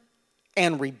turned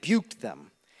and rebuked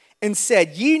them and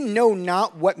said, ye know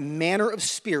not what manner of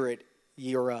spirit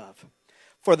ye are of.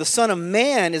 For the Son of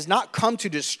Man is not come to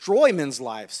destroy men's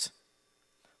lives,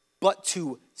 but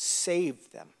to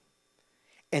save them.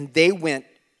 And they went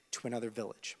to another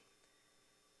village.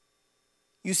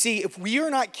 You see, if we are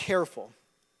not careful,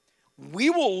 we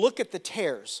will look at the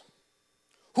tares,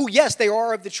 who, yes, they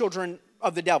are of the children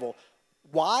of the devil.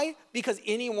 Why? Because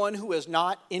anyone who is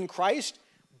not in Christ,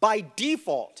 by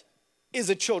default, is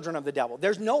a children of the devil.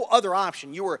 There's no other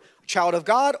option. You are a child of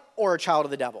God or a child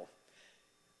of the devil.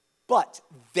 But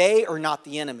they are not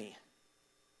the enemy.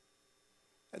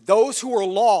 Those who are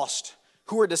lost,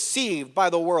 who are deceived by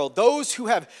the world, those who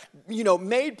have,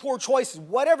 made poor choices,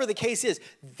 whatever the case is,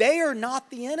 they are not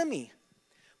the enemy.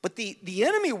 But the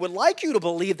enemy would like you to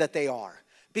believe that they are.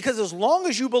 Because as long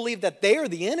as you believe that they are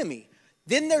the enemy,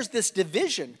 then there's this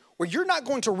division where you're not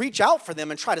going to reach out for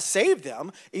them and try to save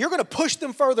them. You're going to push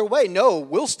them further away. No,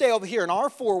 we'll stay over here in our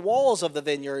four walls of the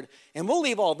vineyard, and we'll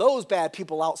leave all those bad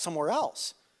people out somewhere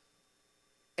else.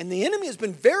 And the enemy has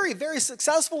been very, very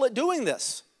successful at doing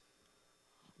this.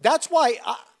 That's why,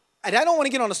 and I don't want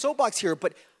to get on a soapbox here,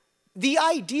 but the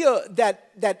idea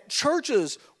that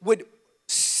churches would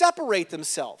separate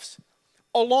themselves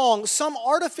along some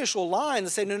artificial line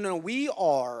and say, no, we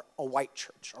are a white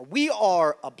church, or we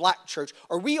are a black church,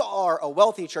 or we are a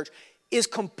wealthy church, is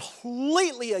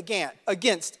completely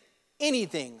against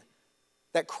anything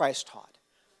that Christ taught.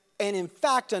 And in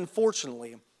fact,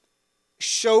 unfortunately,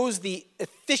 shows the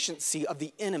efficiency of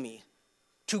the enemy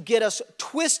to get us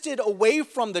twisted away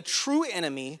from the true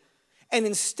enemy and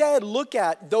instead look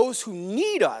at those who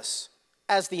need us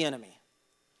as the enemy.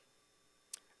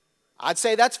 I'd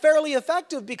say that's fairly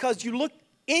effective, because you look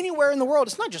anywhere in the world,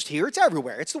 it's not just here, it's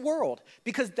everywhere, it's the world,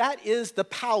 because that is the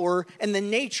power and the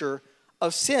nature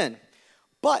of sin.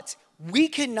 But we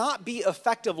cannot be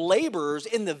effective laborers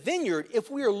in the vineyard if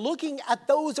we are looking at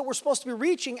those that we're supposed to be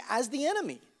reaching as the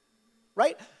enemy,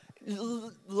 right?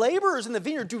 Laborers in the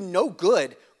vineyard do no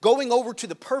good going over to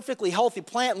the perfectly healthy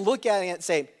plant and look at it and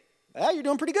say, "Yeah, you're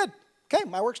doing pretty good. Okay,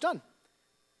 my work's done."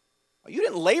 Well, you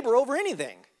didn't labor over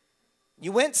anything.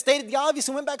 You went, stated the obvious,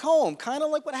 and went back home. Kind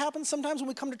of like what happens sometimes when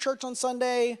we come to church on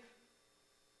Sunday.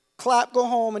 Clap, go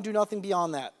home, and do nothing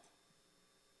beyond that.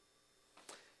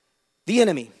 The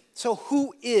enemy. So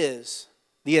who is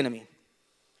the enemy?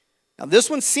 Now this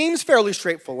one seems fairly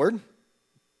straightforward.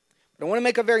 But I want to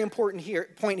make a very important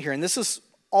point here. And this is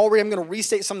already, I'm going to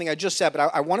restate something I just said,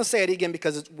 but I want to say it again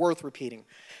because it's worth repeating.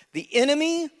 The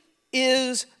enemy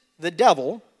is the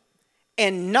devil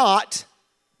and not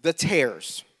the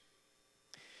tares.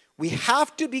 We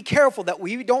have to be careful that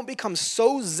we don't become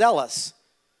so zealous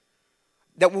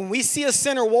that when we see a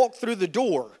sinner walk through the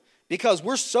door, because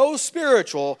we're so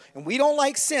spiritual and we don't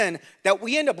like sin, that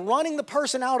we end up running the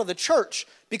person out of the church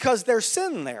because there's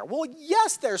sin there. Well,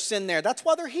 yes, there's sin there. That's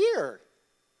why they're here.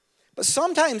 But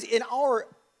sometimes in our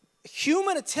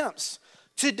human attempts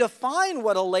to define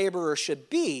what a laborer should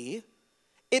be,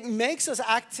 it makes us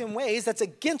act in ways that's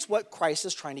against what Christ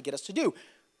is trying to get us to do.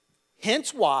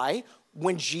 Hence why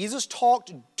when Jesus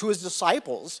talked to his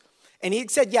disciples and he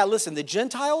said, yeah, listen, the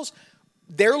Gentiles,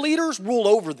 their leaders rule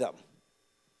over them.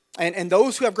 And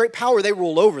those who have great power, they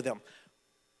rule over them.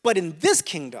 But in this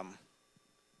kingdom,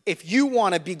 if you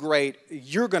want to be great,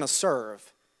 you're going to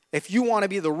serve. If you want to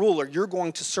be the ruler, you're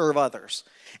going to serve others.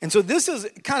 And so this is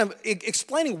kind of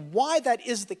explaining why that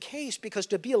is the case, because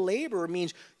to be a laborer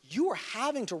means you are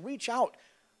having to reach out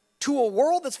to a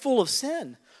world that's full of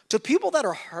sin, to people that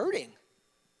are hurting.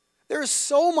 There is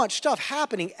so much stuff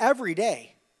happening every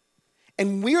day.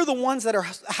 And we're the ones that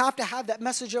have to have that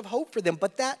message of hope for them,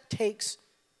 but that takes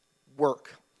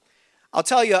work. I'll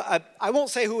tell you, I won't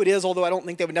say who it is, although I don't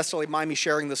think they would necessarily mind me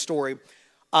sharing the story.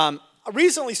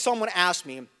 Recently, someone asked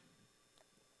me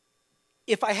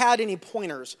if I had any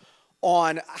pointers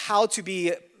on how to be,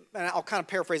 and I'll kind of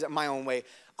paraphrase it in my own way,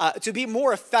 to be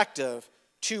more effective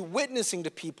to witnessing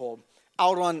to people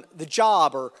out on the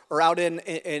job or out in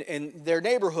their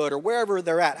neighborhood or wherever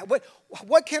they're at.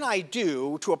 What can I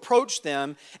do to approach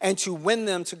them and to win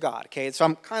them to God? Okay, so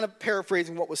I'm kind of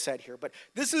paraphrasing what was said here, but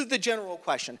this is the general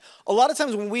question. A lot of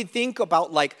times when we think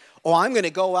about like, oh, I'm going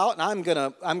to go out and I'm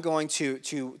going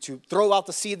to throw out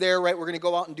the seed there, right? We're going to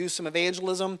go out and do some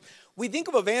evangelism. We think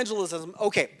of evangelism,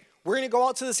 okay, we're going to go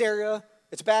out to this area.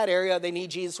 It's a bad area. They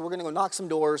need Jesus. So we're going to go knock some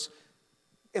doors,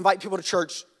 invite people to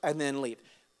church, and then leave.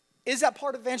 Is that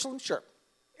part of evangelism? Sure.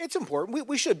 It's important.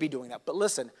 We should be doing that. But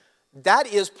listen, that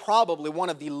is probably one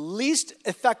of the least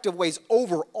effective ways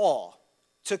overall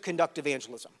to conduct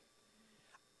evangelism.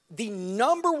 The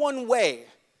number one way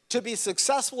to be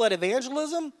successful at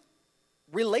evangelism,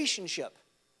 relationship.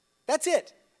 That's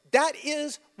it. That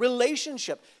is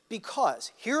relationship.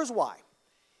 Because here's why.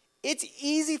 It's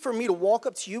easy for me to walk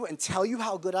up to you and tell you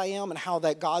how good I am and how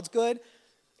that God's good.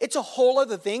 It's a whole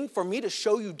other thing for me to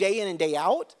show you day in and day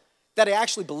out that I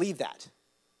actually believe that.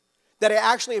 That I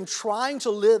actually am trying to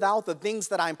live out the things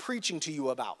that I'm preaching to you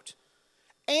about.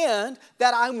 And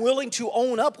that I'm willing to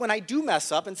own up when I do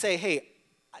mess up and say, hey,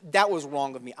 that was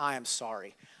wrong of me. I am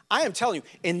sorry. I am telling you,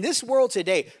 in this world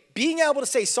today, being able to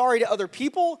say sorry to other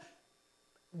people,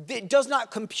 it does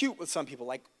not compute with some people.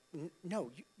 Like,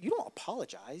 no, you don't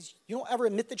apologize. You don't ever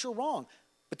admit that you're wrong.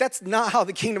 But that's not how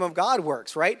the kingdom of God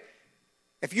works, right?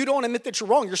 If you don't admit that you're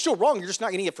wrong, you're still wrong. You're just not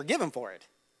going to get forgiven for it.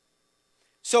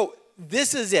 So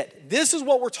this is it. This is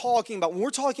what we're talking about. When we're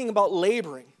talking about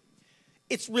laboring,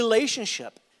 it's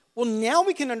relationship. Well, now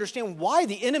we can understand why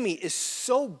the enemy is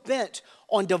so bent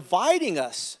on dividing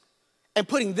us and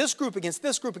putting this group against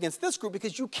this group against this group,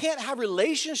 because you can't have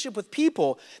relationship with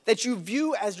people that you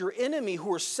view as your enemy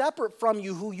who are separate from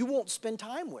you, who you won't spend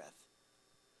time with.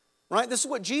 Right? This is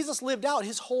what Jesus lived out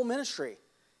his whole ministry.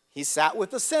 He sat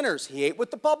with the sinners. He ate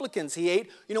with the publicans. He ate,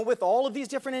 with all of these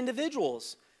different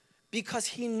individuals, because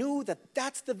he knew that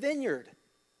that's the vineyard.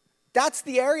 That's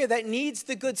the area that needs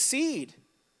the good seed.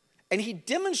 And he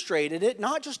demonstrated it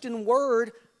not just in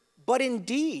word, but in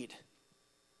deed.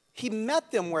 He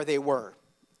met them where they were.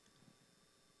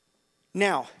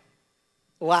 Now,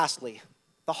 lastly,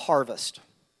 the harvest.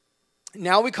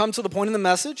 Now we come to the point in the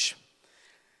message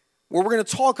where we're going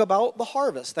to talk about the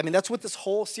harvest. I mean, that's what this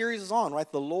whole series is on,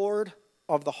 right? The Lord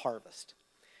of the harvest.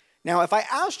 Now, if I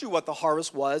asked you what the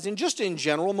harvest was, and just in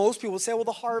general, most people would say, well,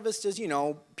 the harvest is,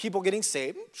 people getting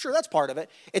saved. Sure, that's part of it.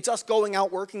 It's us going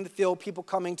out, working the field, people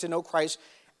coming to know Christ.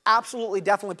 Absolutely,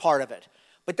 definitely part of it.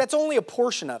 But that's only a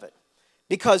portion of it.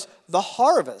 Because the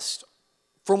harvest,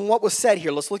 from what was said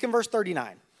here, let's look in verse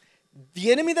 39.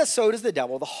 The enemy that sowed is the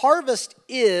devil. The harvest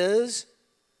is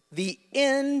the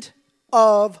end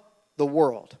of the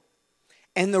world.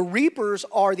 And the reapers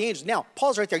are the angels. Now,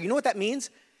 pause right there. You know what that means?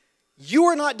 You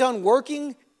are not done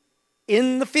working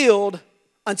in the field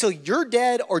until you're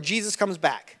dead or Jesus comes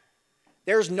back.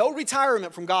 There's no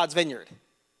retirement from God's vineyard.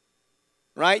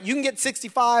 Right? You can get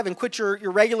 65 and quit your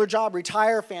regular job,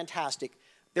 retire, fantastic.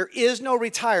 There is no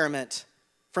retirement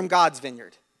from God's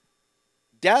vineyard.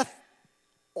 Death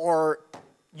or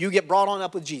you get brought on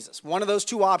up with Jesus. One of those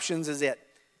two options is it.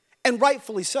 And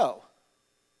rightfully so.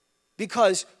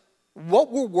 Because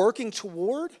what we're working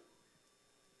toward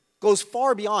goes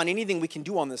far beyond anything we can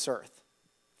do on this earth.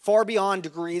 Far beyond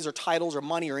degrees or titles or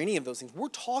money or any of those things. We're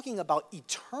talking about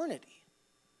eternity.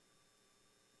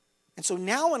 And so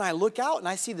now when I look out and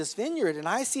I see this vineyard and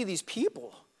I see these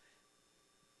people,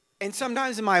 and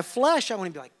sometimes in my flesh I want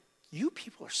to be like, you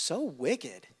people are so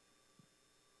wicked.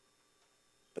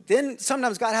 But then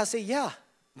sometimes God has to say, yeah,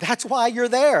 that's why you're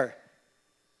there.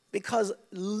 Because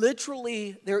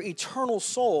literally their eternal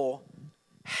soul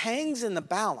hangs in the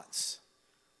balance.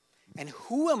 And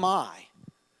who am I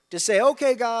to say,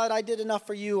 okay, God, I did enough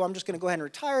for you. I'm just going to go ahead and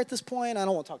retire at this point. I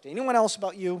don't want to talk to anyone else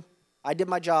about you. I did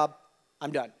my job.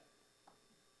 I'm done.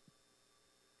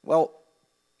 Well,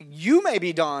 you may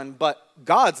be done, but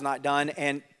God's not done,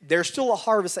 and there's still a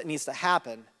harvest that needs to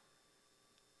happen.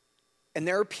 And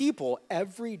there are people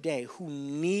every day who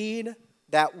need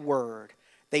that word.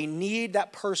 They need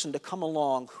that person to come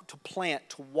along, to plant,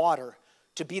 to water,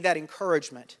 to be that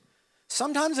encouragement.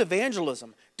 Sometimes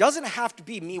evangelism doesn't have to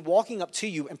be me walking up to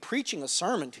you and preaching a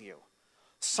sermon to you.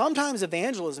 Sometimes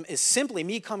evangelism is simply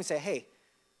me coming and say, hey,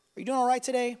 are you doing all right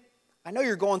today? I know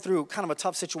you're going through kind of a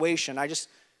tough situation. I just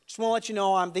want to let you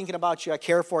know I'm thinking about you. I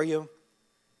care for you.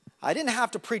 I didn't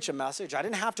have to preach a message. I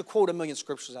didn't have to quote a million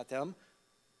scriptures at them.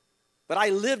 But I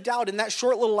lived out in that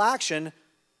short little action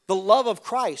the love of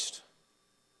Christ.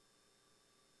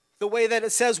 The way that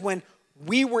it says when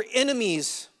we were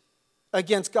enemies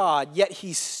against God, yet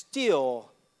he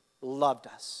still loved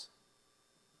us.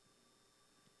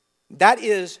 That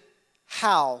is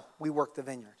how we work the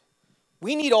vineyard.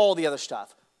 We need all the other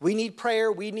stuff. We need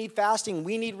prayer, we need fasting,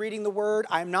 we need reading the word.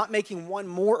 I'm not making one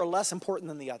more or less important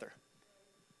than the other.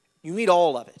 You need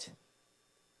all of it.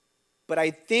 But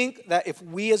I think that if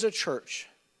we as a church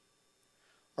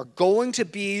are going to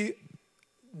be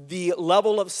the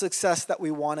level of success that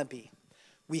we want to be,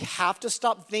 we have to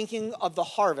stop thinking of the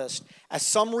harvest as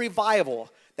some revival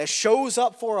that shows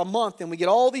up for a month and we get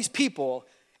all these people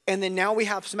and then now we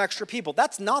have some extra people.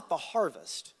 That's not the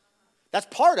harvest. That's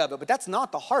part of it, but that's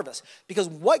not the harvest. Because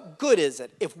what good is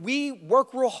it if we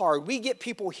work real hard, we get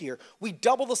people here, we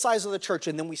double the size of the church,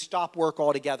 and then we stop work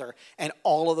altogether, and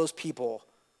all of those people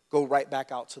go right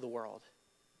back out to the world?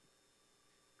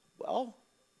 Well,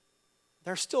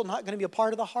 they're still not going to be a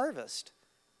part of the harvest.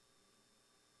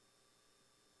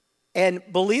 And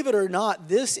believe it or not,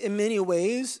 this in many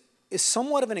ways is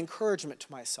somewhat of an encouragement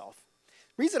to myself.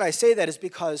 The reason I say that is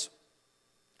because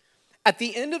at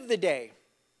the end of the day,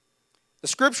 the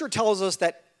scripture tells us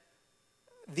that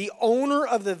the owner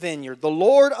of the vineyard, the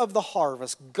Lord of the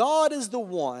harvest, God is the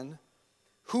one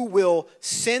who will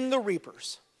send the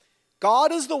reapers.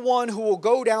 God is the one who will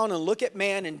go down and look at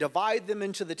man and divide them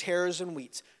into the tares and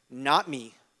wheats, not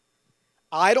me.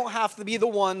 I don't have to be the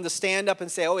one to stand up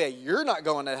and say, oh yeah, you're not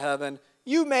going to heaven.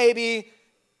 You may be.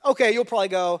 Okay, you'll probably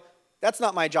go. That's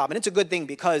not my job. And it's a good thing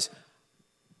because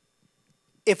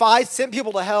if I sent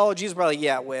people to hell, Jesus would probably,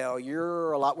 yeah, well,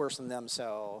 you're a lot worse than them,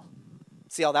 so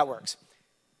see how that works.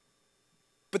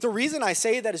 But the reason I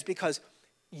say that is because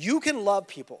you can love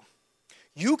people.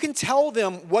 You can tell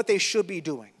them what they should be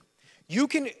doing. You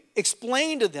can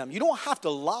explain to them. You don't have to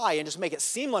lie and just make it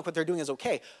seem like what they're doing is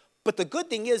okay. But the good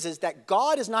thing is that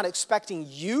God is not expecting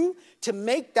you to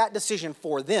make that decision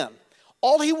for them.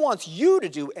 All he wants you to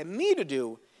do and me to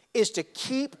do is to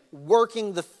keep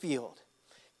working the field.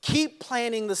 Keep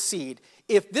planting the seed.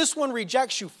 If this one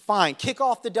rejects you, fine. Kick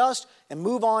off the dust and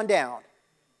move on down.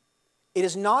 It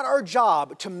is not our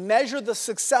job to measure the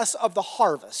success of the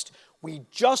harvest. We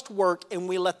just work and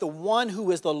we let the one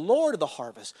who is the Lord of the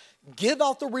harvest give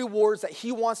out the rewards that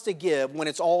he wants to give when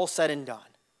it's all said and done.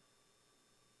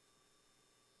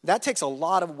 That takes a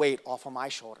lot of weight off of my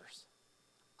shoulders.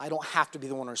 I don't have to be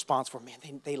the one responsible for,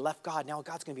 man, they left God, now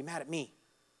God's going to be mad at me.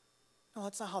 No,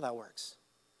 that's not how that works.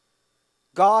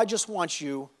 God just wants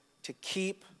you to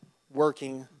keep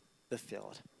working the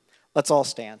field. Let's all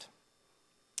stand.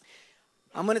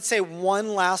 I'm going to say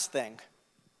one last thing.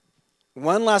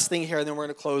 One last thing here, and then we're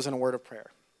going to close in a word of prayer.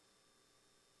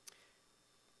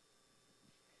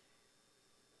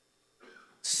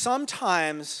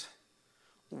 Sometimes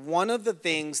one of the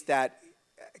things that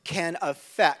can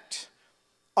affect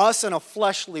us in a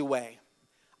fleshly way,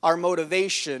 our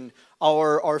motivation,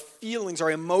 our feelings,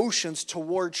 our emotions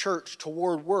toward church,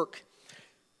 toward work,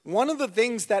 one of the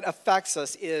things that affects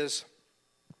us is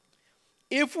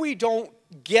if we don't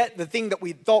get the thing that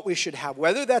we thought we should have,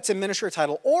 whether that's a ministry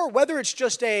title or whether it's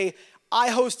just I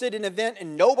hosted an event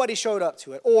and nobody showed up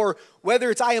to it, or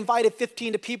whether it's I invited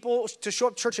 15 people to show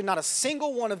up to church and not a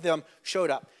single one of them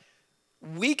showed up.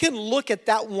 We can look at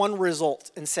that one result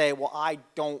and say, well, I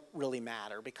don't really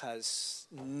matter because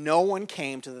no one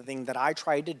came to the thing that I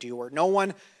tried to do, or no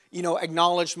one,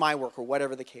 acknowledged my work, or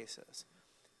whatever the case is.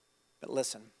 But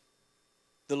listen,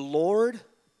 the Lord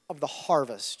of the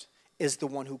harvest is the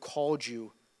one who called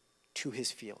you to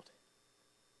his field.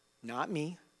 Not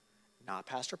me, not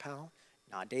Pastor Powell,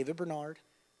 not David Bernard,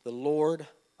 the Lord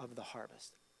of the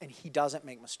harvest. And he doesn't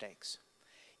make mistakes.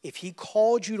 If he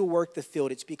called you to work the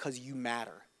field, it's because you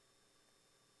matter.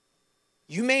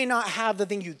 You may not have the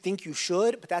thing you think you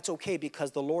should, but that's okay because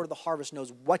the Lord of the harvest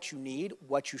knows what you need,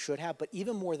 what you should have. But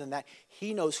even more than that,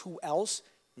 he knows who else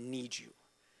needs you.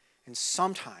 And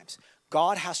sometimes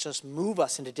God has to just move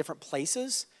us into different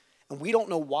places, and we don't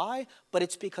know why, but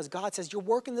it's because God says, you're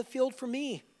working the field for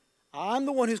me. I'm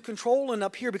the one who's controlling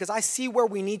up here because I see where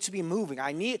we need to be moving.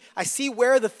 I see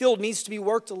where the field needs to be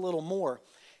worked a little more.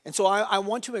 And so I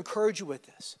want to encourage you with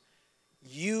this.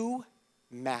 You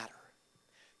matter.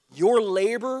 Your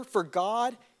labor for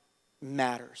God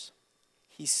matters.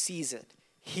 He sees it.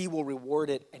 He will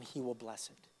reward it, and he will bless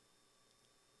it.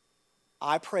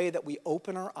 I pray that we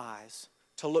open our eyes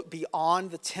to look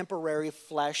beyond the temporary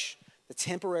flesh, the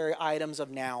temporary items of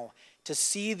now, to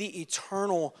see the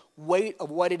eternal weight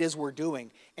of what it is we're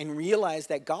doing and realize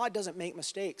that God doesn't make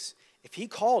mistakes. If he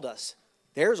called us,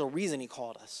 there's a reason he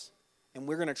called us. And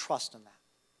we're going to trust in that.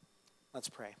 Let's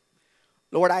pray.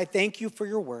 Lord, I thank you for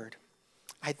your word.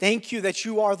 I thank you that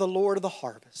you are the Lord of the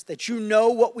harvest, that you know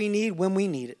what we need when we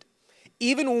need it.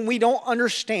 Even when we don't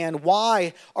understand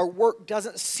why our work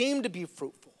doesn't seem to be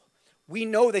fruitful, we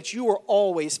know that you are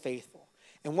always faithful.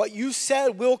 And what you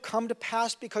said will come to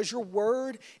pass because your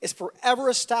word is forever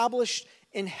established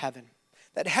in heaven.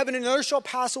 That heaven and earth shall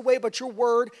pass away, but your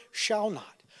word shall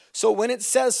not. So when it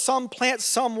says some plant,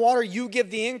 some water, you give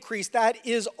the increase, that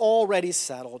is already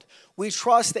settled. We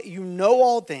trust that you know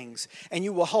all things and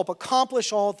you will help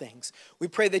accomplish all things. We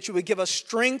pray that you would give us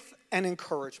strength and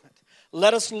encouragement.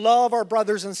 Let us love our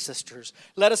brothers and sisters.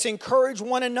 Let us encourage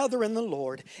one another in the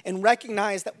Lord and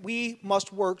recognize that we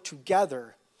must work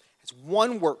together as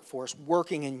one workforce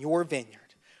working in your vineyard.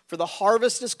 For the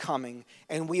harvest is coming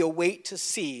and we await to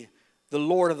see the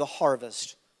Lord of the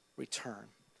harvest return.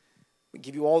 We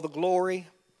give you all the glory,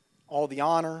 all the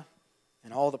honor,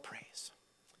 and all the praise.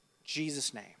 In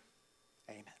Jesus' name,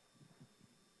 amen.